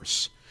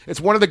universe? It's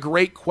one of the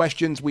great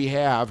questions we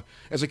have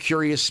as a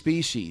curious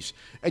species.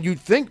 And you'd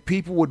think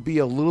people would be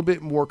a little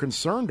bit more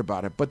concerned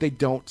about it, but they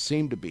don't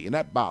seem to be, and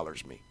that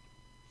bothers me.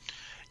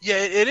 Yeah,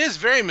 it is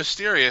very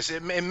mysterious.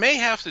 It may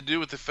have to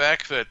do with the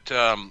fact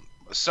that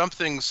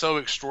something so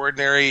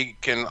extraordinary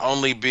can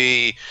only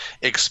be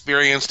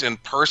experienced in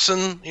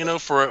person,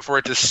 for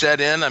it to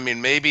set in. I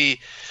mean, maybe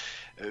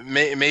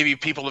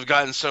people have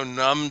gotten so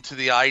numb to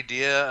the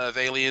idea of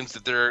aliens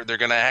that they're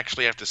going to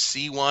actually have to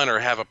see one or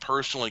have a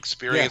personal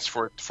experience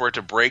for it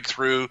to break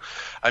through.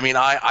 I mean,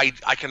 I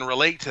can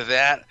relate to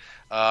that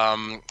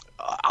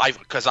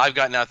because I've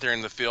gotten out there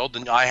in the field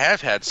and I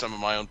have had some of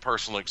my own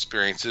personal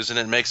experiences, and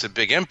it makes a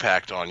big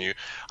impact on you.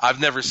 I've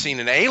never seen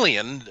an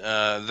alien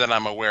that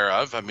I'm aware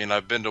of. I mean,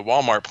 I've been to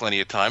Walmart plenty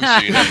of times, so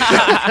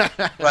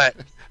but.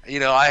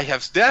 I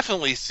have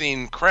definitely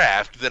seen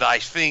craft that I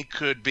think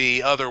could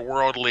be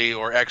otherworldly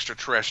or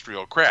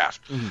extraterrestrial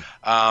craft.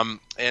 Mm-hmm.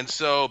 And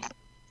so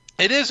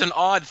it is an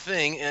odd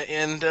thing.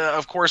 And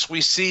of course,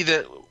 we see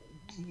that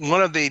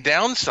one of the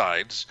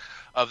downsides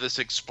of this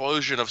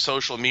explosion of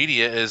social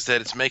media is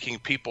that it's making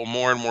people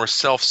more and more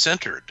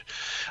self-centered.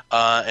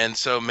 And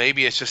so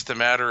maybe it's just a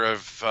matter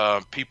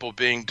of people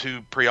being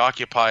too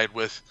preoccupied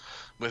with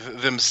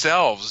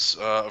themselves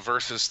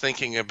versus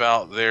thinking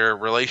about their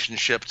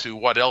relationship to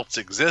what else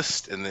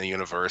exists in the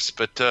universe.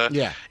 But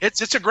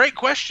it's a great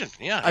question.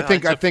 Yeah, I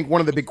think one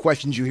of the big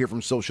questions you hear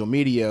from social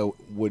media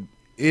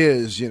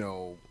is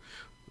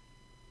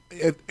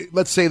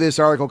let's say this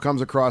article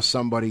comes across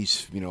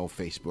somebody's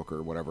Facebook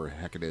or whatever the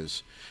heck it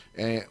is,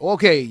 and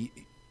okay,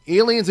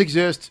 aliens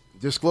exist,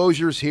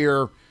 disclosures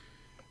here,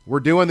 we're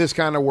doing this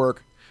kind of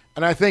work,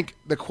 and I think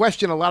the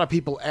question a lot of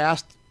people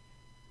ask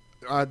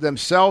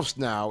themselves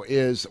now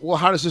is, well,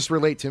 how does this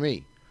relate to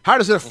me? How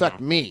does it affect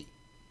me?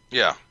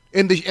 Yeah.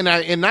 And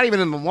not even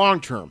in the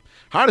long term.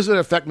 How does it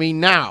affect me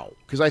now?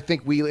 Because I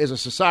think we as a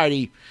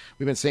society,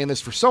 we've been saying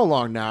this for so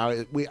long now.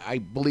 I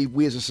believe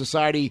we as a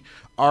society,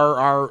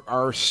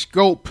 our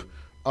scope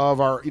of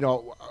our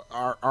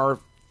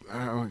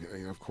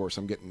of course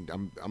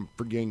I'm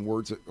forgetting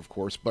words, of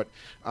course, but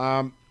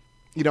our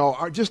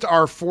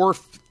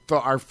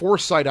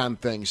foresight on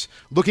things,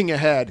 looking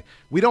ahead,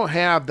 we don't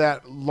have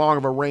that long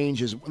of a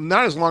range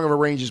not as long of a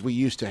range as we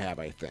used to have,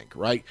 I think,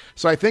 right?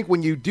 So I think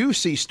when you do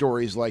see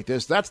stories like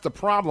this, that's the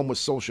problem with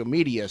social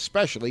media,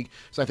 especially.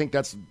 So I think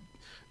I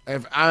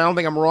don't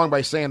think I'm wrong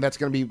by saying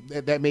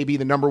that may be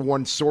the number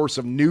one source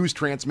of news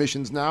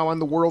transmissions now in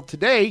the world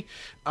today.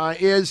 I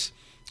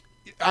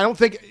don't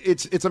think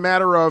it's a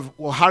matter of,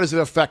 well, how does it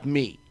affect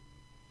me?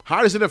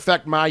 How does it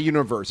affect my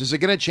universe? Is it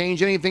going to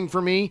change anything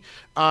for me?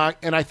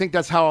 And I think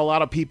that's how a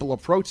lot of people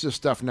approach this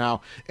stuff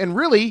now. And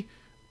really,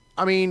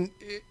 I mean,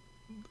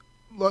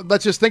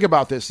 let's just think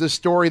about this. This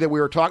story that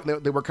we were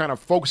talking, that we're kind of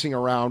focusing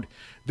around,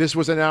 this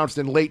was announced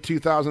in late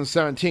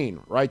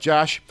 2017, right,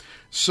 Josh?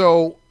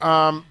 So,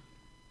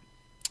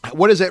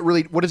 what has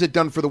it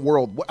done for the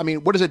world? I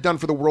mean, what has it done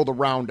for the world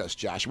around us,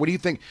 Josh? What do you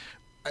think?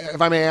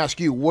 If I may ask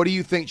you, what do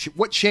you think?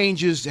 What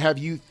changes do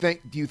you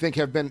think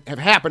have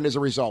happened as a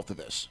result of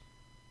this?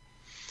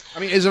 I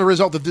mean, as a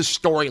result of this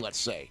story, let's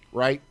say,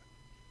 right?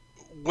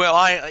 Well,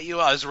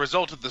 as a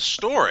result of the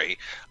story,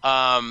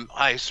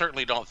 I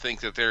certainly don't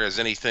think that there is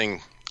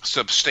anything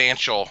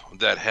substantial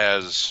that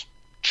has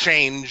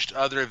changed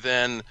other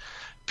than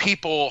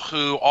people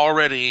who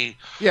already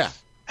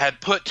had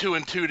put two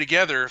and two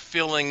together,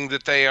 feeling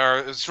that they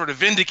are sort of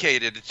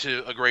vindicated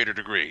to a greater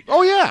degree.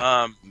 Oh, yeah.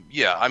 I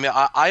mean,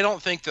 I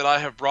don't think that I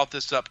have brought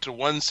this up to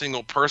one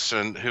single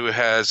person who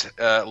has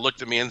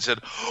looked at me and said,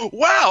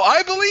 wow,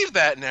 I believe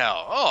that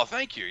now. Oh,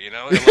 thank you. It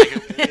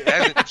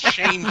hasn't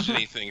changed changed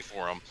anything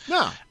for them.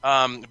 No.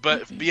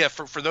 But yeah,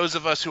 for those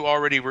of us who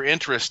already were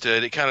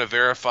interested, it kind of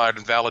verified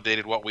and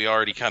validated what we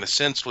already kind of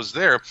sensed was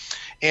there.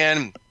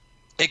 And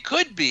it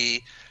could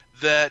be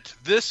that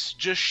this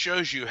just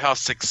shows you how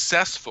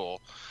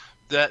successful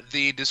that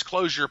the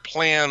disclosure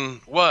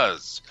plan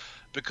was.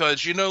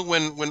 Because,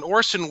 when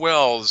Orson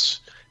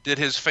Welles did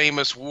his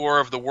famous War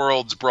of the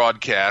Worlds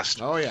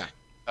broadcast. Oh, yeah.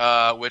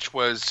 Which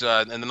was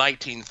in the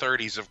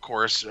 1930s, of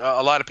course,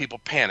 a lot of people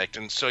panicked.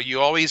 And so you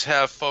always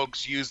have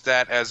folks use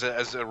that as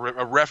a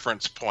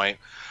reference point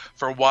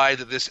for why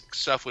this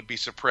stuff would be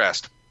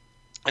suppressed.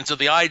 And so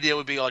the idea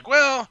would be like,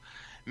 well,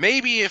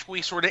 maybe if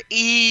we sort of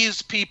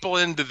ease people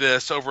into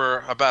this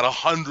over about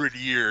 100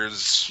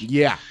 years.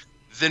 Yeah.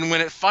 Then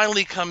when it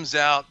finally comes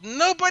out,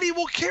 nobody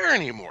will care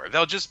anymore.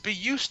 They'll just be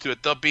used to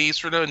it. They'll be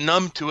sort of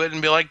numb to it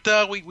and be like,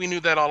 duh, we knew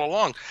that all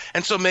along.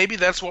 And so maybe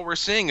that's what we're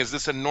seeing is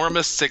this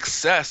enormous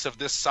success of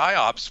this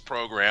PSYOPs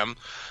program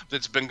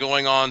that's been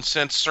going on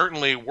since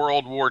certainly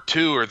World War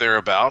II or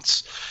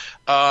thereabouts.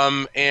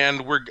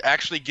 And we're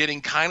actually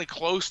getting kind of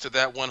close to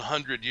that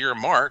 100-year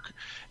mark.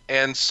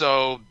 And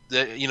so,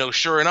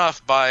 sure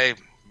enough, by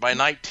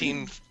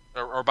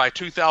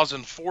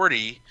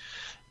 2040,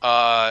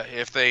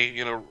 if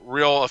they,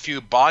 reel a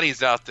few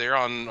bodies out there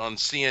on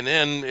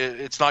CNN,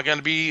 it's not going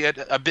to be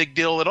a big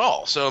deal at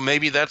all. So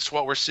maybe that's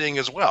what we're seeing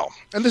as well.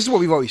 And this is what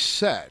we've always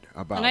said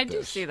about And I this.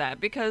 do see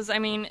that because,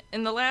 in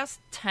the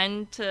last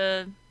 10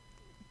 to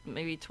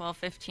maybe 12,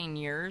 15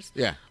 years,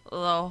 Yeah.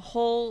 the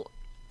whole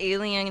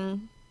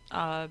alien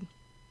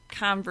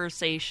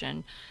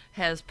conversation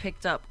has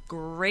picked up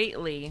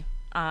greatly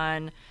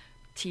on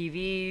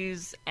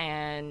TVs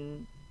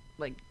and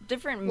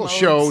different modes.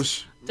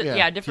 Shows.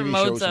 Different TV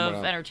modes shows and of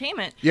whatnot.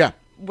 entertainment. Yeah.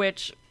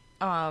 Which,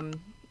 Ancient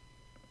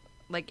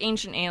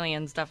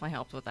Aliens definitely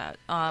helped with that.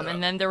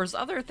 And then there was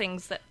other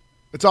things that.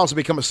 It's also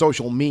become a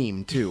social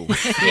meme, too.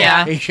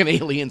 Yeah. Ancient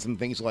aliens and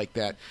things like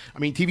that.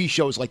 TV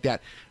shows like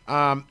that.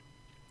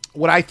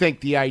 What I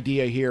think the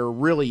idea here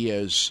really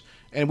is,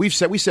 and we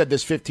said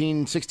this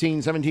 15,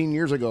 16, 17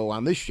 years ago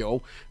on this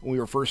show when we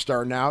were first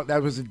starting out,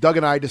 that was Doug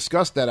and I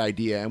discussed that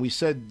idea, and we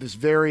said this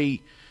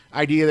very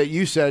idea that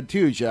you said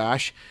too,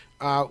 Josh.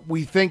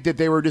 We think that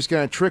they were just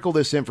going to trickle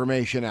this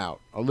information out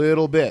a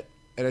little bit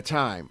at a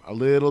time,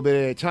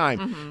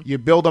 Mm-hmm. You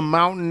build a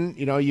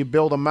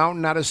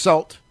mountain, out of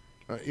salt,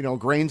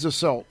 grains of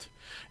salt.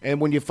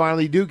 And when you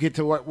finally do get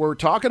to what we're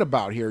talking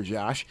about here,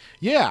 Josh,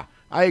 yeah,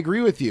 I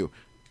agree with you.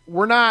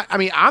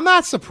 I'm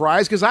not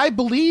surprised because I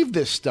believe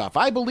this stuff.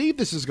 I believe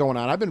this is going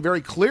on. I've been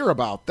very clear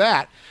about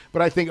that.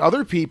 But I think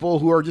other people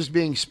who are just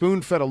being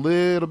spoon-fed a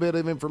little bit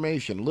of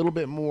information, a little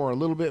bit more,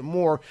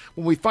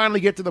 when we finally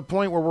get to the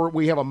point where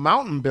we have a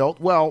mountain built,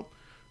 well,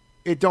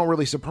 it don't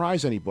really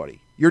surprise anybody.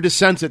 You're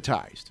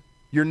desensitized.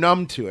 You're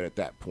numb to it at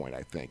that point,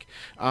 I think.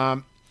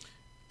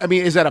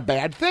 Is that a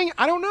bad thing?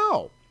 I don't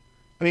know.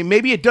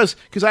 Maybe it does,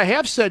 because I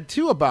have said,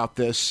 too, about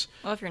this.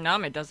 Well, if you're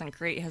numb, it doesn't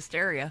create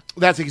hysteria.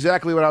 That's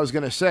exactly what I was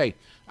going to say.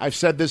 I've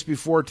said this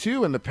before,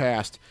 too, in the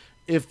past.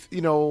 If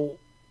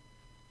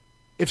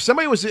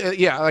somebody was,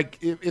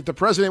 if the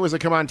president was to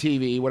come on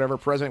TV, whatever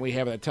president we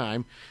have at the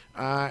time,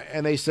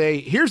 and they say,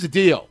 here's the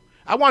deal.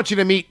 I want you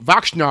to meet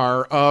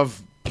Vakshnar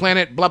of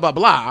planet blah, blah,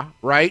 blah,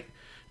 right?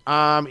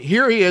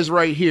 Here he is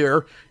right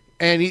here,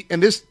 and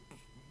this...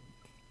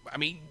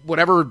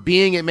 whatever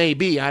being it may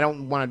be, I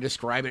don't want to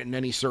describe it in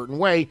any certain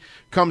way,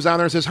 comes down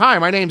there and says, hi,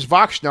 my name's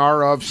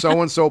Vakshnar of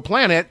so-and-so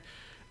planet.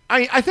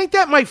 I think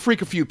that might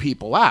freak a few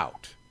people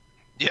out.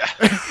 Yeah.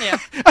 Yeah.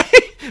 If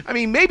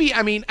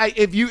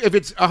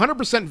it's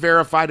 100%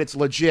 verified, it's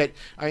legit,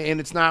 and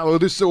it's not,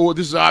 this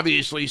is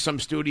obviously some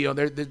studio.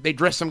 They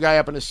dress some guy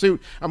up in a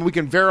suit. We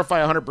can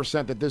verify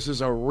 100% that this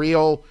is a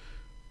real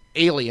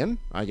alien,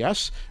 I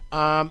guess.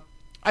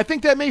 I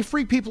think that may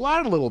freak people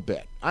out a little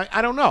bit.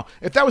 I don't know.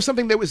 If that was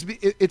something that was,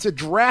 it's a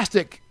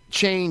drastic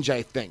change,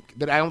 I think,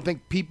 that I don't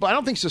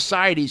think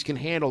societies can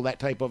handle that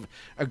type of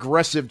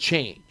aggressive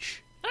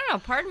change. I don't know.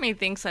 Part of me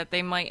thinks that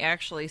they might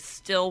actually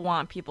still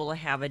want people to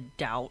have a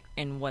doubt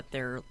in what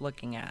they're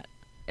looking at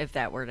if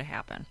that were to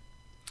happen.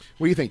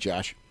 What do you think,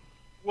 Josh?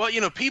 Well,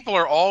 people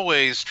are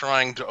always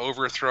trying to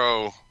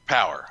overthrow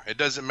power. It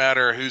doesn't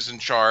matter who's in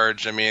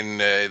charge.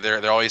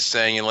 They're always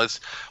saying, let's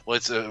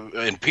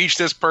impeach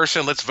this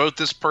person. Let's vote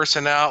this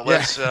person out.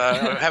 Let's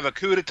have a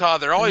coup d'etat.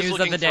 They're always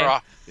looking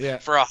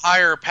for a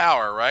higher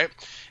power, right?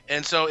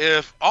 And so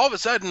if all of a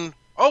sudden,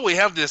 we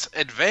have this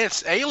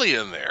advanced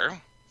alien there,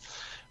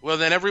 well,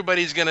 then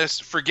everybody's going to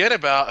forget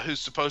about who's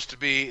supposed to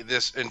be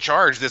this in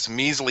charge, this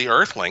measly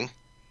earthling,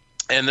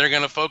 and they're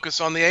going to focus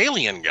on the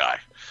alien guy.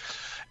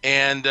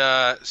 And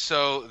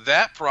so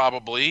that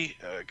probably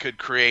could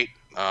create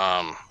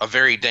a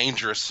very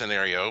dangerous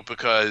scenario,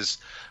 because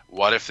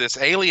what if this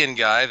alien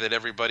guy that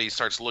everybody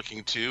starts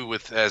looking to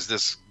as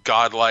this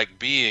godlike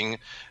being,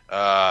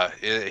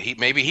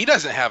 he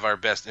doesn't have our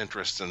best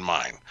interests in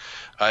mind.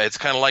 It's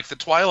kind of like the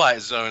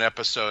Twilight Zone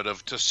episode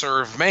of To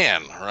Serve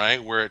Man,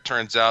 right? Where it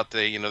turns out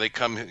they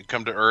come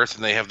to Earth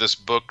and they have this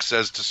book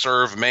says to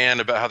serve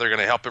man about how they're going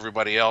to help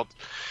everybody else.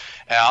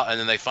 out, and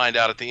then they find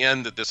out at the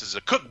end that this is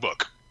a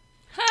cookbook.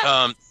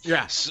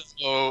 Yeah. So,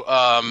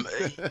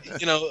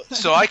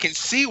 so I can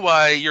see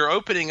why you're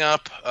opening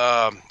up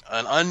an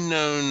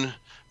unknown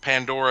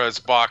Pandora's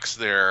box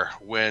there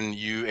when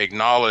you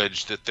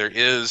acknowledge that there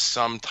is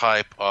some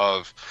type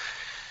of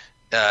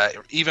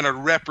even a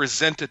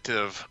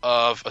representative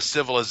of a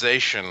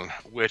civilization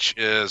which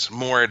is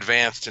more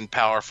advanced and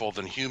powerful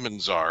than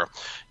humans are.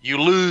 You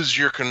lose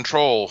your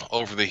control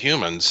over the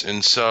humans.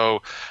 And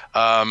so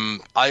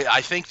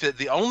I think that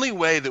the only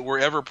way that we're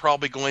ever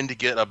probably going to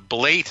get a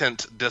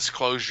blatant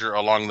disclosure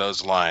along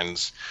those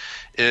lines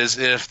is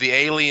if the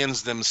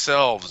aliens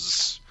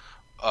themselves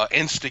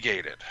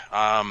instigated,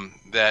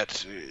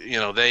 that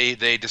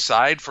they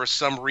decide for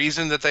some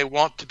reason that they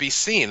want to be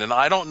seen. And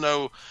I don't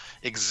know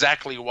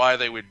exactly why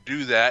they would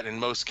do that in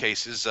most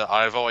cases.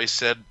 I've always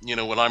said,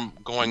 when I'm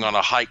going on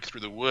a hike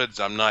through the woods,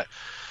 I'm not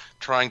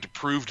trying to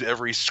prove to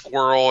every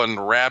squirrel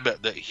and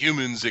rabbit that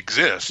humans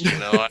exist.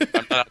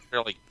 I'm not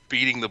really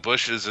beating the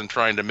bushes and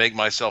trying to make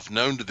myself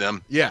known to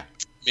them. Yeah.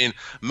 I mean,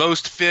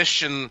 most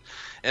fish in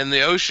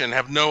the ocean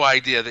have no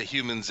idea that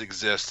humans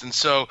exist. And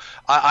so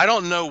I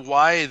don't know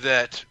why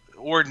that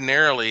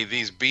ordinarily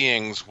these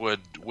beings would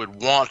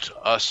want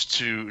us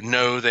to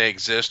know they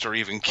exist or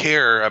even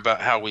care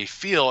about how we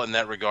feel in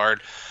that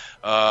regard.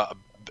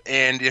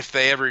 And if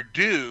they ever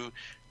do,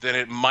 then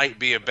it might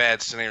be a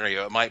bad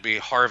scenario. It might be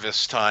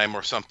harvest time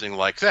or something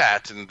like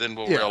that, and then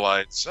we'll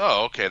realize,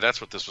 oh, okay, that's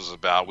what this was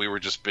about. We were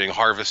just being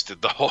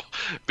harvested,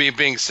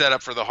 being set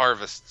up for the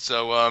harvest.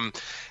 So,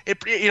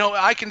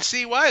 I can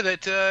see why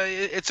that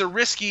it's a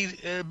risky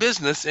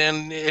business,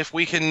 and if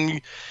we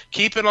can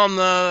keep it on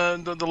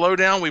the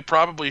lowdown, we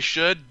probably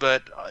should.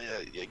 But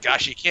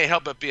gosh, you can't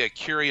help but be a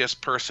curious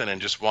person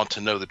and just want to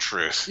know the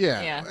truth.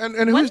 Yeah. Yeah.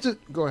 And who's the?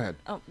 Go ahead.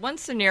 One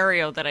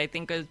scenario that I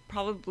think would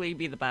probably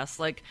be the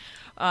best,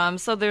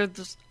 so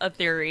there's a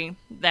theory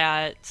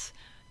that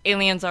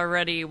aliens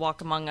already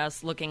walk among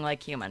us looking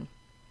like human.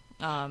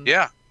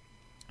 Yeah.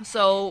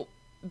 So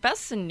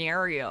best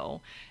scenario,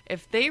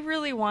 if they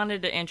really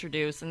wanted to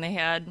introduce, and they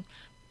had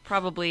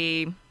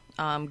probably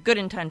good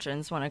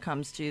intentions when it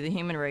comes to the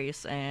human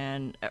race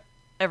and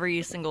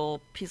every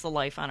single piece of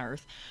life on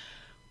Earth,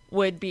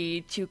 would be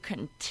to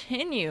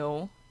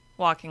continue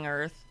walking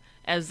Earth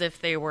as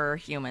if they were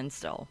human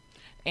still,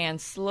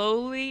 and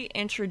slowly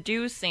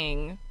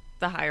introducing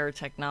the higher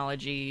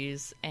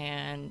technologies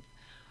and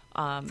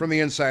From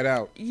the inside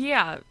out.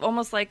 yeah,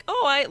 almost like,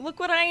 look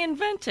what I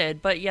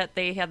invented, but yet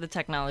they had the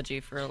technology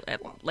for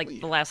the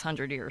last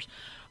 100 years.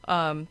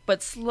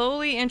 But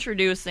slowly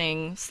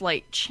introducing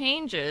slight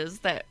changes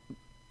that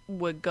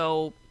would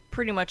go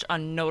pretty much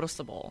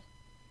unnoticeable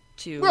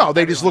to Well,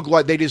 they just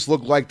everyone.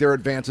 look like they're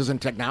advances in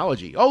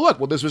technology. Oh, look,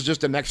 well, this was just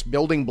the next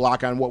building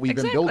block on what we've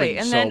been building.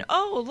 And then,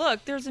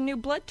 look, there's a new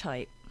blood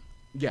type.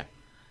 Yeah.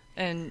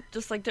 And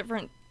just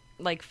different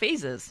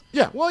phases.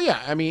 Yeah, well,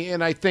 yeah. I mean,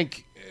 and I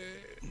think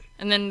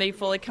And then they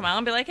fully come out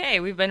and be like,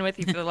 hey, we've been with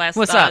you for the last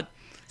What's up?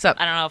 What's up?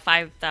 I don't know,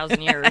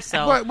 5,000 years.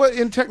 So but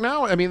in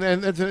technology, I mean,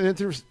 and that's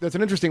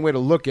an interesting way to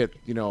look at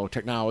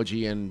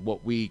technology and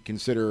what we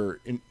consider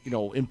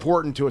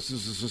important to us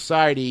as a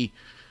society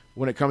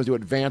when it comes to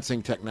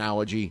advancing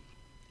technology.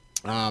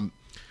 What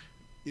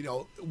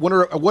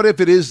if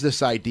it is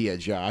this idea,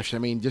 Josh? I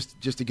mean,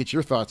 just to get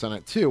your thoughts on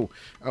it too.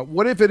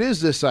 What if it is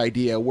this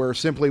idea where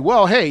simply,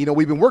 well, hey,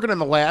 we've been working in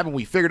the lab and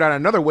we figured out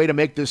another way to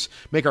make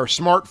our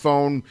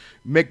smartphone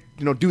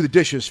do the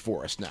dishes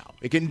for us now.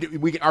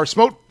 Our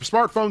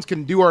smartphones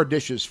can do our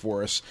dishes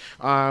for us.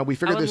 We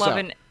figured this out. I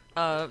would love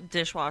a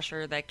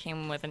dishwasher that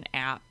came with an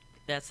app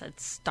that said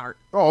start.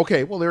 Oh,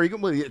 okay. Well, there you go.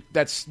 Well,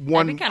 that's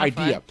one kinda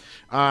idea.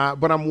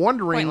 But I'm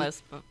wondering.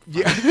 Pointless. But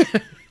Yeah.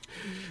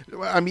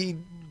 I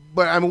mean.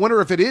 But I wonder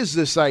if it is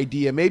this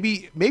idea.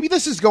 Maybe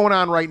this is going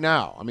on right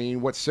now. I mean,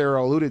 what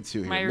Sarah alluded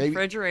to here. my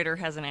refrigerator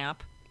has an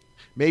app.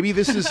 Maybe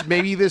this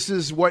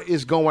is what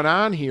is going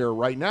on here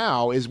right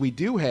now. Is we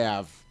do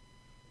have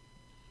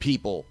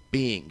people,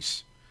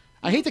 beings.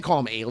 I hate to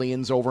call them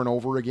aliens over and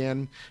over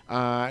again,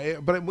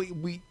 but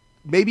we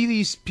maybe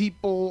these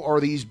people or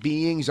these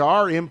beings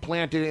are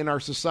implanted in our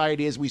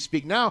society as we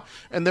speak now,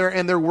 and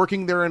they're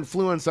working their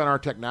influence on our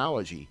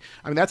technology.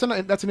 I mean, that's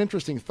an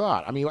interesting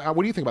thought. I mean,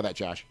 what do you think about that,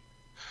 Josh?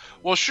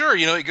 Well, sure.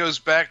 It goes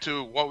back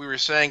to what we were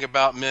saying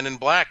about Men in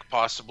Black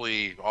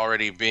possibly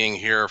already being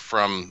here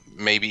from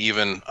maybe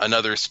even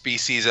another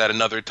species at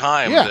another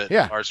time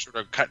are sort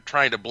of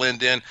trying to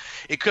blend in.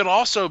 It could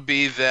also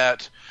be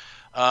that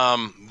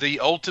the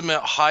ultimate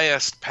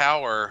highest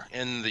power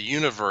in the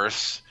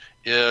universe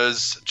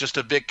is just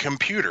a big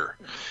computer,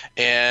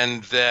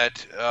 and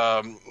that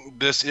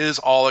this is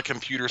all a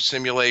computer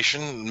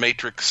simulation,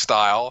 Matrix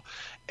style,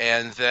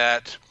 and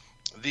that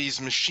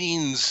these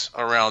machines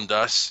around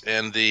us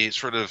and the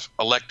sort of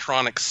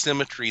electronic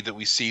symmetry that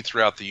we see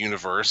throughout the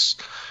universe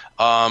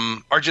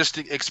are just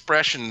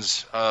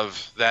expressions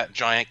of that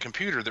giant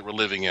computer that we're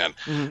living in.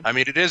 Mm-hmm. I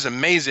mean, it is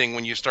amazing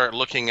when you start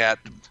looking at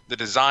the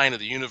design of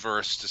the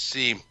universe to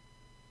see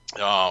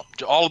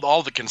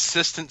all the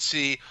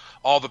consistency,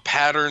 all the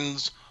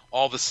patterns,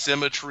 all the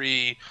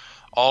symmetry,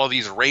 all of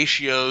these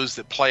ratios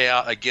that play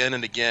out again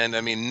and again.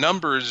 I mean,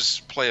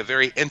 numbers play a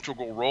very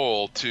integral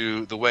role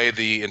to the way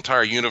the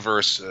entire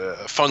universe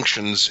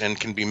functions and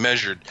can be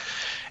measured.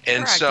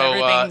 And Correct. so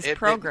Everything's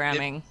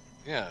programming.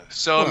 yeah.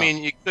 So, I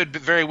mean, it could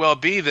very well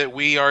be that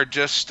we are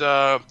just, we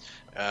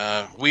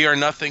are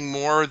nothing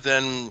more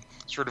than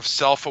sort of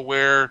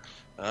self-aware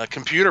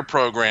computer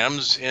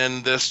programs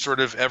in this sort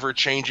of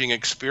ever-changing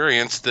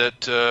experience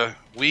that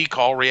we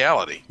call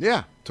reality.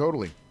 Yeah,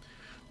 totally.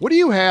 What do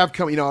you have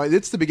coming?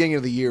 It's the beginning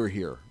of the year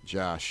here,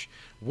 Josh.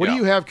 What do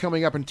you have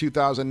coming up in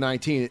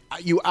 2019?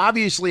 You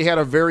obviously had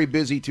a very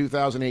busy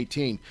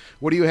 2018.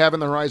 What do you have in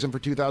the horizon for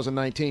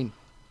 2019?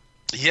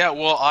 Yeah,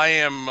 well,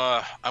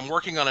 I'm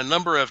working on a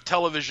number of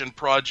television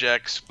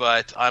projects,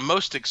 but I'm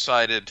most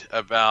excited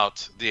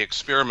about the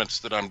experiments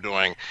that I'm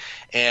doing.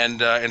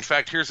 And in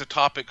fact, here's a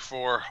topic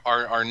for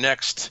our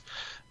next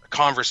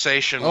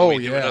conversation when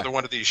we do another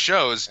one of these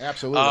shows.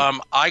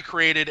 Absolutely. I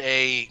created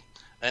a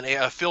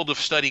field of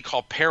study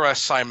called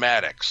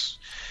paracymatics.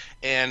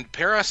 And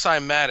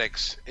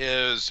paracymatics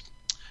is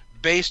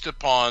based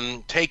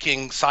upon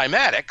taking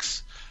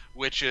cymatics,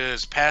 which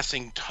is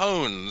passing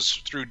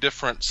tones through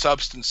different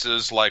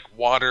substances like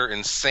water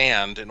and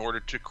sand in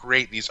order to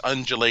create these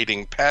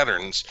undulating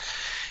patterns,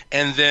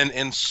 and then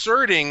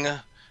inserting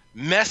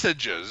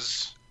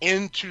messages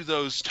into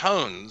those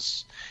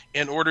tones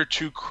in order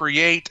to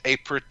create a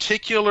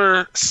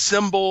particular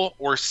symbol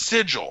or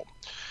sigil,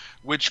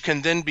 which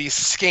can then be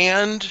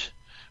scanned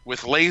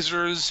with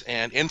lasers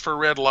and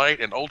infrared light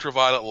and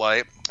ultraviolet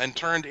light and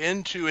turned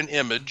into an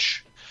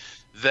image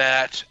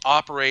that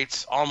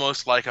operates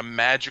almost like a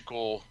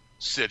magical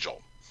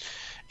sigil.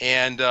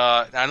 And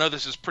I know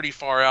this is pretty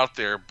far out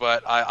there,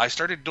 but I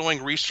started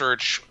doing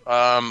research.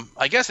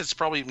 I guess it's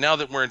probably, now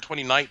that we're in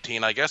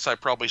 2019, I guess I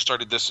probably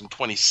started this in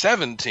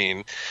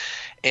 2017.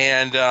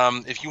 And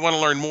if you want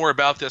to learn more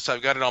about this,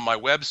 I've got it on my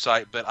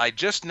website. But I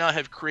just now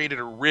have created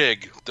a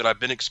rig that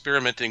I've been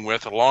experimenting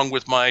with, along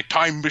with my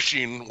time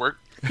machine work,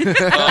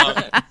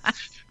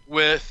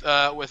 with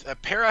a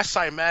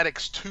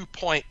Paracymatics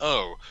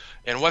 2.0.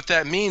 And what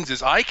that means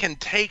is I can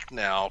take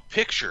now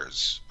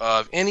pictures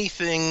of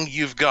anything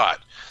you've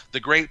got.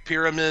 The Great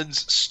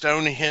Pyramids,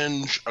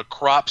 Stonehenge, a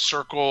crop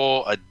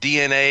circle, a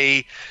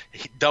DNA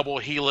double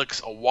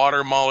helix, a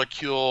water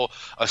molecule,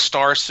 a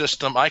star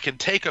system. I can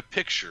take a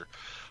picture,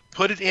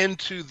 put it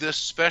into this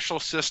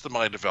special system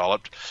I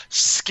developed,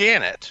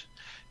 scan it,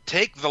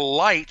 take the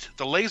light,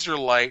 the laser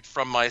light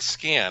from my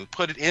scan,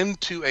 put it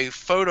into a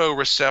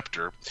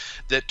photoreceptor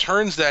that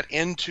turns that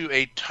into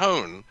a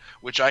tone,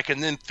 which I can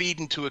then feed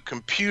into a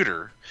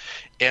computer,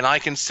 and I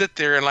can sit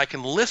there and I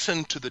can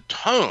listen to the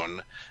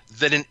tone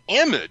that an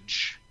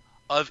image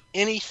of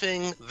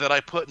anything that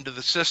I put into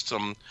the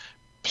system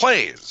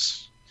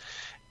plays.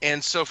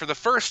 And so for the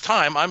first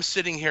time, I'm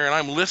sitting here and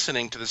I'm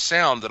listening to the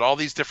sound that all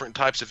these different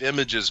types of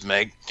images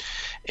make,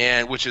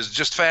 and which is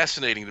just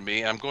fascinating to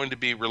me. I'm going to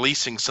be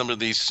releasing some of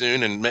these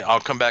soon, and I'll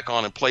come back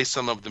on and play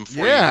some of them for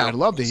you. Yeah, I'd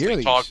love to hear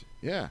these.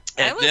 Yeah.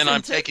 And then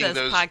I'm taking this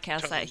those podcast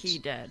tones. that he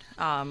did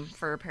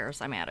for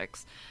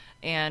Paracymatics,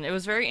 and it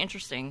was very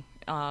interesting.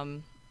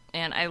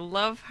 And I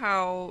love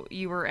how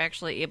you were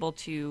actually able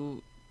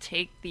to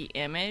take the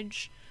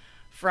image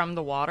from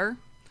the water.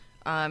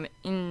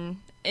 In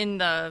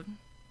the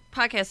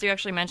podcast, you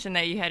actually mentioned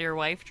that you had your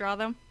wife draw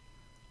them.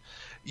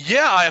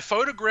 Yeah, I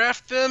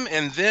photographed them,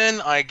 and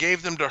then I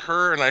gave them to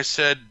her, and I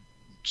said,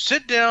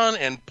 sit down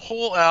and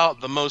pull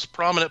out the most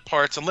prominent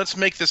parts, and let's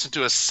make this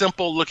into a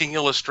simple-looking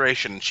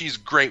illustration. She's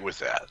great with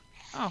that.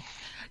 Oh,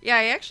 yeah,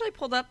 I actually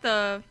pulled up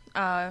the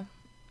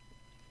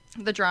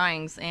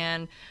drawings,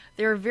 and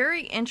they're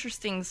very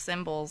interesting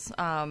symbols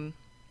that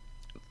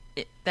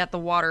the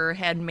water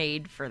had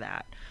made for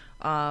that.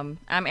 I'm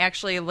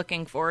actually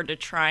looking forward to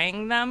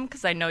trying them,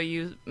 because I know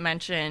you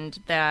mentioned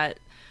that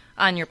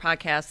on your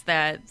podcast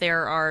that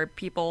there are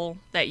people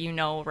that you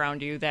know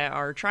around you that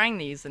are trying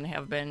these and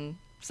have been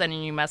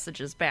sending you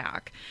messages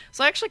back.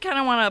 So I actually kind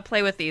of want to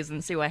play with these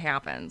and see what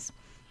happens.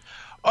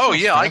 Oh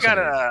yeah, I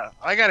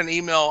got an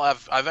email.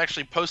 I've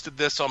actually posted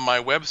this on my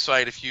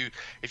website. If you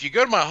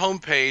go to my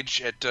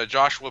homepage at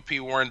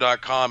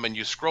joshuapwarren.com and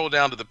you scroll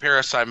down to the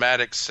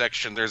Paracymatics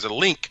section, there's a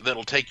link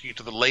that'll take you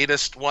to the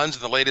latest ones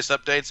and the latest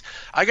updates.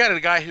 I got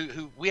a guy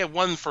who we have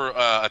one for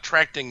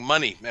attracting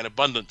money and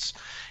abundance,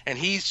 and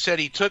he said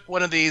he took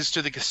one of these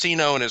to the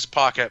casino in his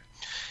pocket,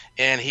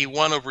 and he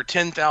won over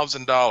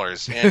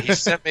 $10,000. And he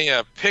sent me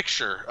a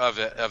picture of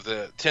it, of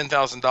the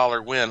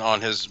 $10,000 win on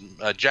his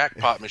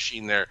jackpot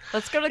machine there.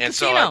 Let's go to the And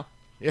casino.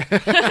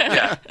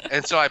 Yeah,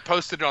 and so I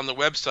posted it on the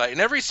website, and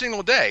every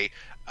single day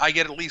I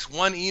get at least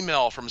one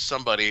email from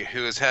somebody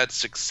who has had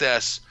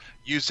success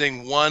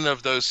using one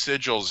of those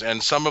sigils,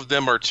 and some of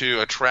them are to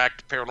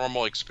attract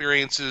paranormal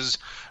experiences,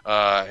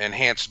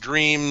 enhance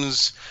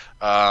dreams.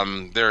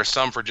 There are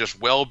some for just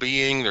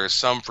well-being. There's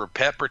some for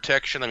pet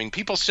protection. I mean,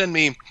 people send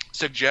me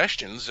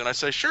suggestions, and I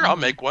say, sure, I'll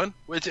make one.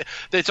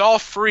 It's all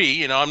free.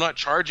 You know, I'm not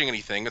charging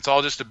anything. It's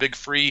all just a big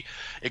free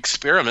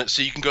experiment.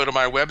 So you can go to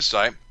my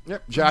website.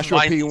 Yep,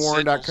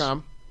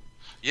 JoshuaPWarren.com.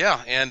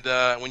 Yeah, and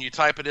when you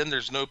type it in,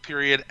 there's no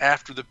period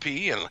after the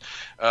P, and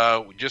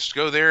just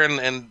go there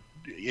and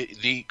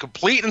the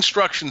complete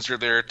instructions are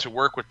there to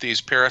work with these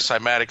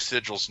paracymatic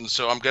sigils. And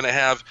so I'm going to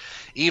have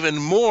even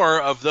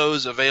more of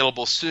those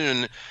available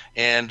soon,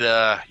 and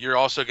you're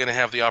also going to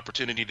have the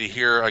opportunity to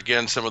hear,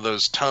 again, some of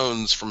those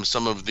tones from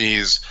some of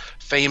these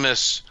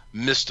famous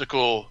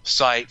mystical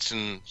sites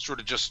and sort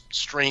of just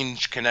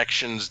strange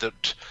connections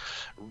that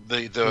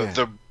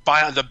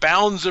the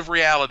bounds of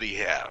reality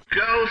have.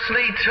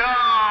 Ghostly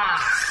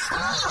Talk!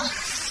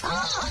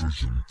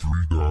 Version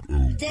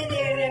 3.0. Did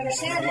they never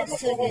sounded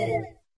so good?